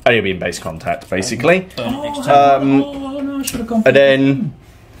 And Oh, you'll be in base contact, basically. next time. No, I should have gone for And then,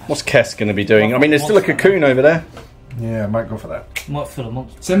 what's Kess going to be doing? I mean, there's still a cocoon over there. Yeah, I might go for that. Might fill a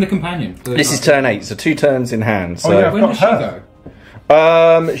monster. Send the companion. This is turn 8, so 2 turns in hand. So. Oh, yeah. When does she Got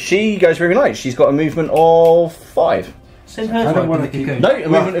go? She goes very nice. She's got a movement of 5. Send her I to don't open wanna the keep- cocoon. No, a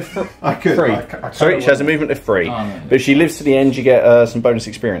movement of I could. 3. but I kinda Sorry, she has a wanna- movement of 3. Oh, no. But if she lives to the end, you get some bonus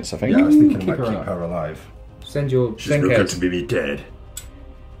experience, I think. Yeah, I was thinking Keep about her keep her alive. Send your... She's send no good Kez. to be dead.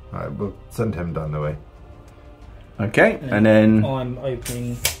 Alright, we'll send him down the way. Okay, and then... I'm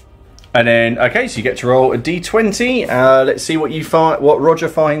opening... Okay, so you get to roll a d20. Let's see what you find. What Roger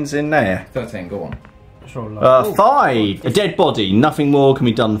finds in there. 13, go on. Just roll low. 5. A dead body. Nothing more can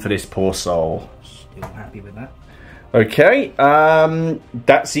be done for this poor soul. Still happy with that. Okay,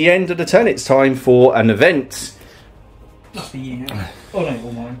 that's the end of the turn. It's time for an event. That's for you now. Oh no,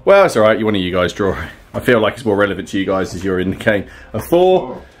 all mine. Well, it's alright. One of you guys draw. I feel like it's more relevant to you guys as you're in the game. A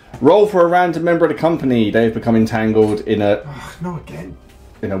 4. Roll for a random member of the company. They have become entangled in a No, again.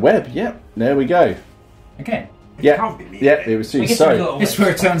 web. Yep, there we go. Again. Yeah, can't be me. yeah, it was 2. I guess we So, got This is where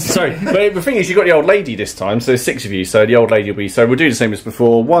it turns. sorry, but the thing is, you got the old lady this time. So there's 6 of you. So the old lady will be. So we'll do the same as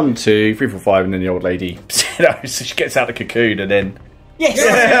before. 1, 2, 3, 4, 5, and then the old lady. So she gets out the cocoon, and then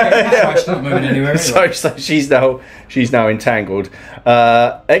Yes! She's not moving anywhere. Anyway. so she's now entangled.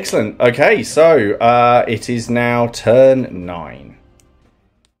 Excellent. Okay, so it is now turn 9.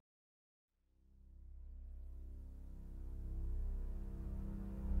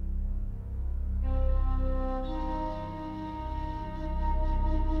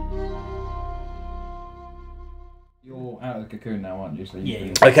 You're out of the cocoon now, aren't you? So you Yeah.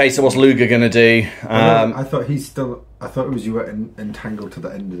 can- Okay, so what's Luger gonna do? I thought he's still. I thought it was you were entangled to the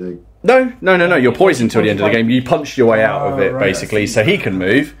end of the. No. You're poisoned till the end of the game. You punched your way out of it, right, I basically, see. so he can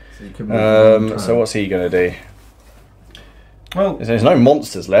move. So you can move one So time. what's he gonna do? Well, There's no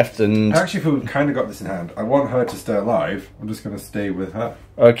monsters left, and I actually feel we've kind of got this in hand. I want her to stay alive. I'm just going to stay with her.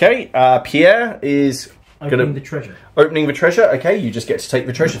 okay. Pierre is Opening the treasure. opening the treasure. Okay, you just get to take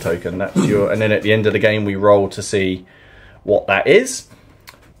the treasure token. That's your, and then at the end of the game, we roll to see what that is.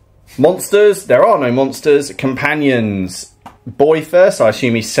 Monsters. There are no monsters. Companions. Boy first. I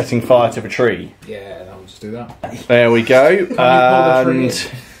assume he's setting fire to the tree. Yeah, I'll just do that. There we go. pull the tree And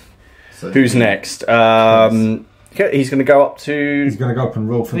So who's next? Okay, he's going to go up to. He's going to go up and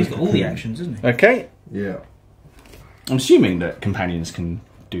roll for He's the got all the cocoon. actions, isn't he? Okay. Yeah. I'm assuming that companions can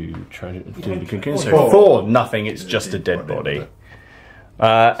do the cocoons. So 4. 4, nothing. It's just a dead body.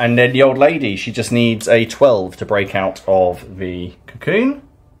 And then the old lady, she just needs a 12 to break out of the cocoon.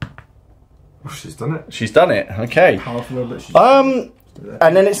 Oh, she's done it. She's done it. Okay. Powerful, but she's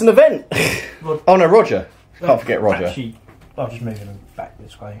and then it's an event. Oh no, Roger. Can't forget Roger. Actually, I'll just move him back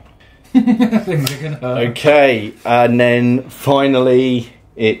this way. Okay, and then finally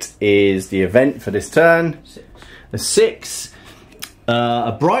it is the event for this turn. 6. The 6.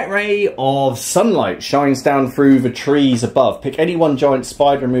 A bright ray of sunlight shines down through the trees above. Pick any one giant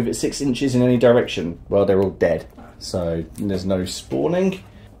spider and move it 6 inches in any direction. Well, they're all dead, so there's no spawning.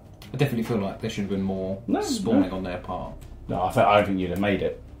 I definitely feel like there should have been more spawning on their part. No, I don't think you'd have made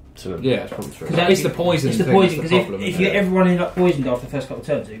it. Yeah, that's probably true. It's It's the poison. It's the thing poison, that's because problem, if isn't it? everyone ended up poisoned after the first couple of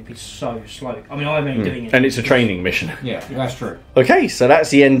turns, it would be so slow. I mean, I'm only doing it. And it's a training mission. Yeah, that's true. Okay, so that's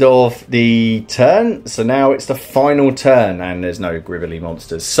the end of the turn. So now it's the final turn, and there's no Gribbly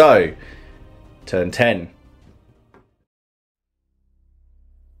monsters. So, turn 10.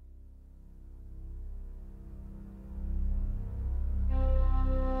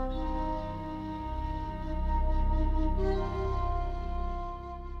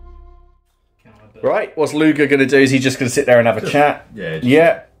 Right, what's Luger going to do? Is he just going to sit there and have a chat?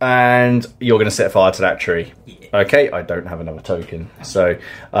 Yeah. And you're going to set fire to that tree. Okay, I don't have another token. So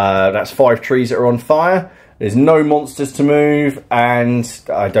that's 5 trees that are on fire. There's no monsters to move, and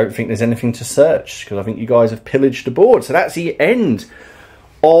I don't think there's anything to search, because I think you guys have pillaged the board. So that's the end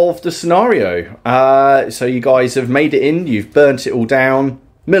of the scenario. So you guys have made it in, you've burnt it all down.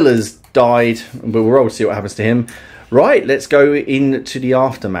 Miller's died, but we'll roll to see what happens to him. Right, let's go into the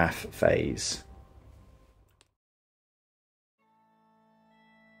aftermath phase.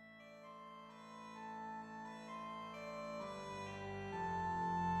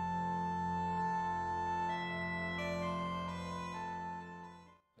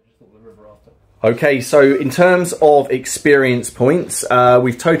 Okay, so in terms of experience points,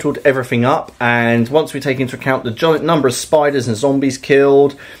 we've totaled everything up, and once we take into account the giant number of spiders and zombies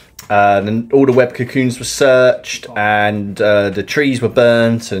killed, then all the web cocoons were searched, and the trees were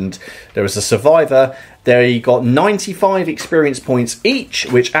burnt, and there was a survivor, they got 95 experience points each,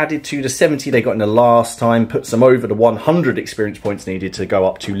 which added to the 70 they got in the last time, puts them over the 100 experience points needed to go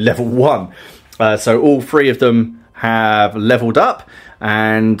up to level 1. So all 3 of them have leveled up.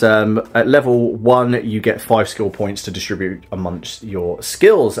 And at level 1, you get 5 skill points to distribute amongst your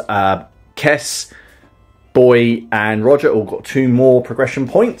skills. Kess, Boy, and Roger all got 2 more progression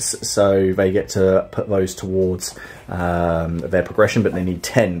points, so they get to put those towards their progression, but they need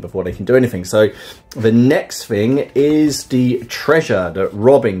 10 before they can do anything. So the next thing is the treasure that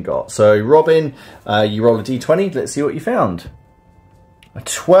Robin got. So Robin, you roll a d20. Let's see what you found. A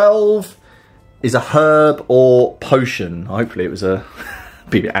 12. Is a herb or potion. Hopefully it was a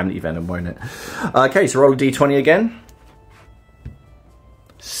be anti-venom, won't it? Okay, so roll a d20 again.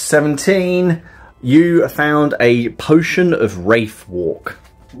 17. You found a potion of Wraith Walk.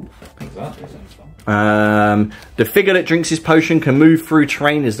 The figure that drinks this potion can move through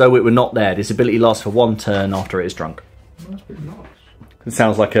terrain as though it were not there. This ability lasts for 1 turn after it is drunk. That's pretty nice. It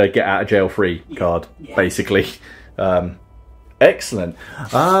sounds like a get out of jail free card, basically. Excellent.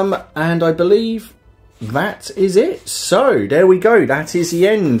 And I believe that is it. So there we go. That is the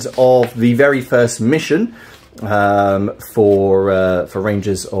end of the very first mission for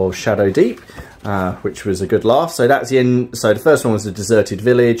Rangers of Shadowdeep, which was a good laugh. So that's the end. So the first one was the deserted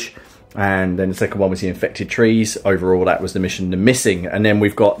village, and then the second one was the infected trees. Overall, that was the mission, the missing. And then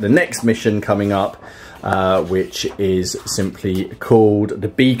we've got the next mission coming up, which is simply called the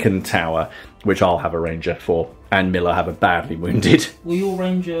Beacon Tower, which I'll have a ranger for, and Miller have a badly wounded. Will your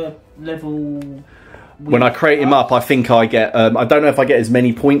ranger level... When I create him up, I think I get... I don't know if I get as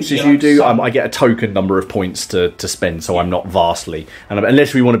many points as you do. I get a token number of points to spend, so I'm not vastly...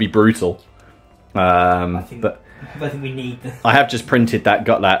 unless we want to be brutal. I don't think we need the... I have just printed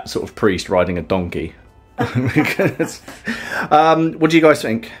that sort of priest riding a donkey. What do you guys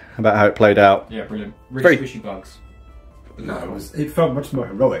think about how it played out? Yeah, brilliant. Very- Squishy bugs. No, it felt much more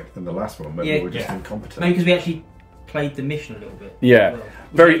heroic than the last one, where we were just incompetent. Maybe because we actually played the mission a little bit. Yeah. Well.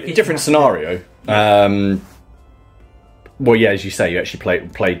 Very different scenario. Well, yeah, as you say, you actually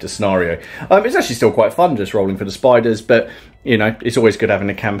played the scenario. It's actually still quite fun just rolling for the spiders, but, you know, it's always good having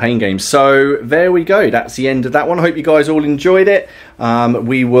a campaign game. So, there we go. That's the end of that one. I hope you guys all enjoyed it.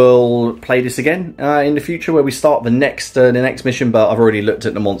 We will play this again in the future where we start the next mission, but I've already looked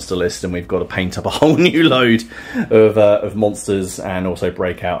at the monster list and we've got to paint up a whole new load of monsters and also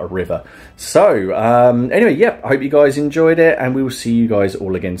break out a river. So, anyway, I hope you guys enjoyed it, and we will see you guys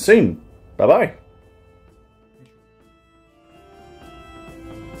all again soon. Bye-bye.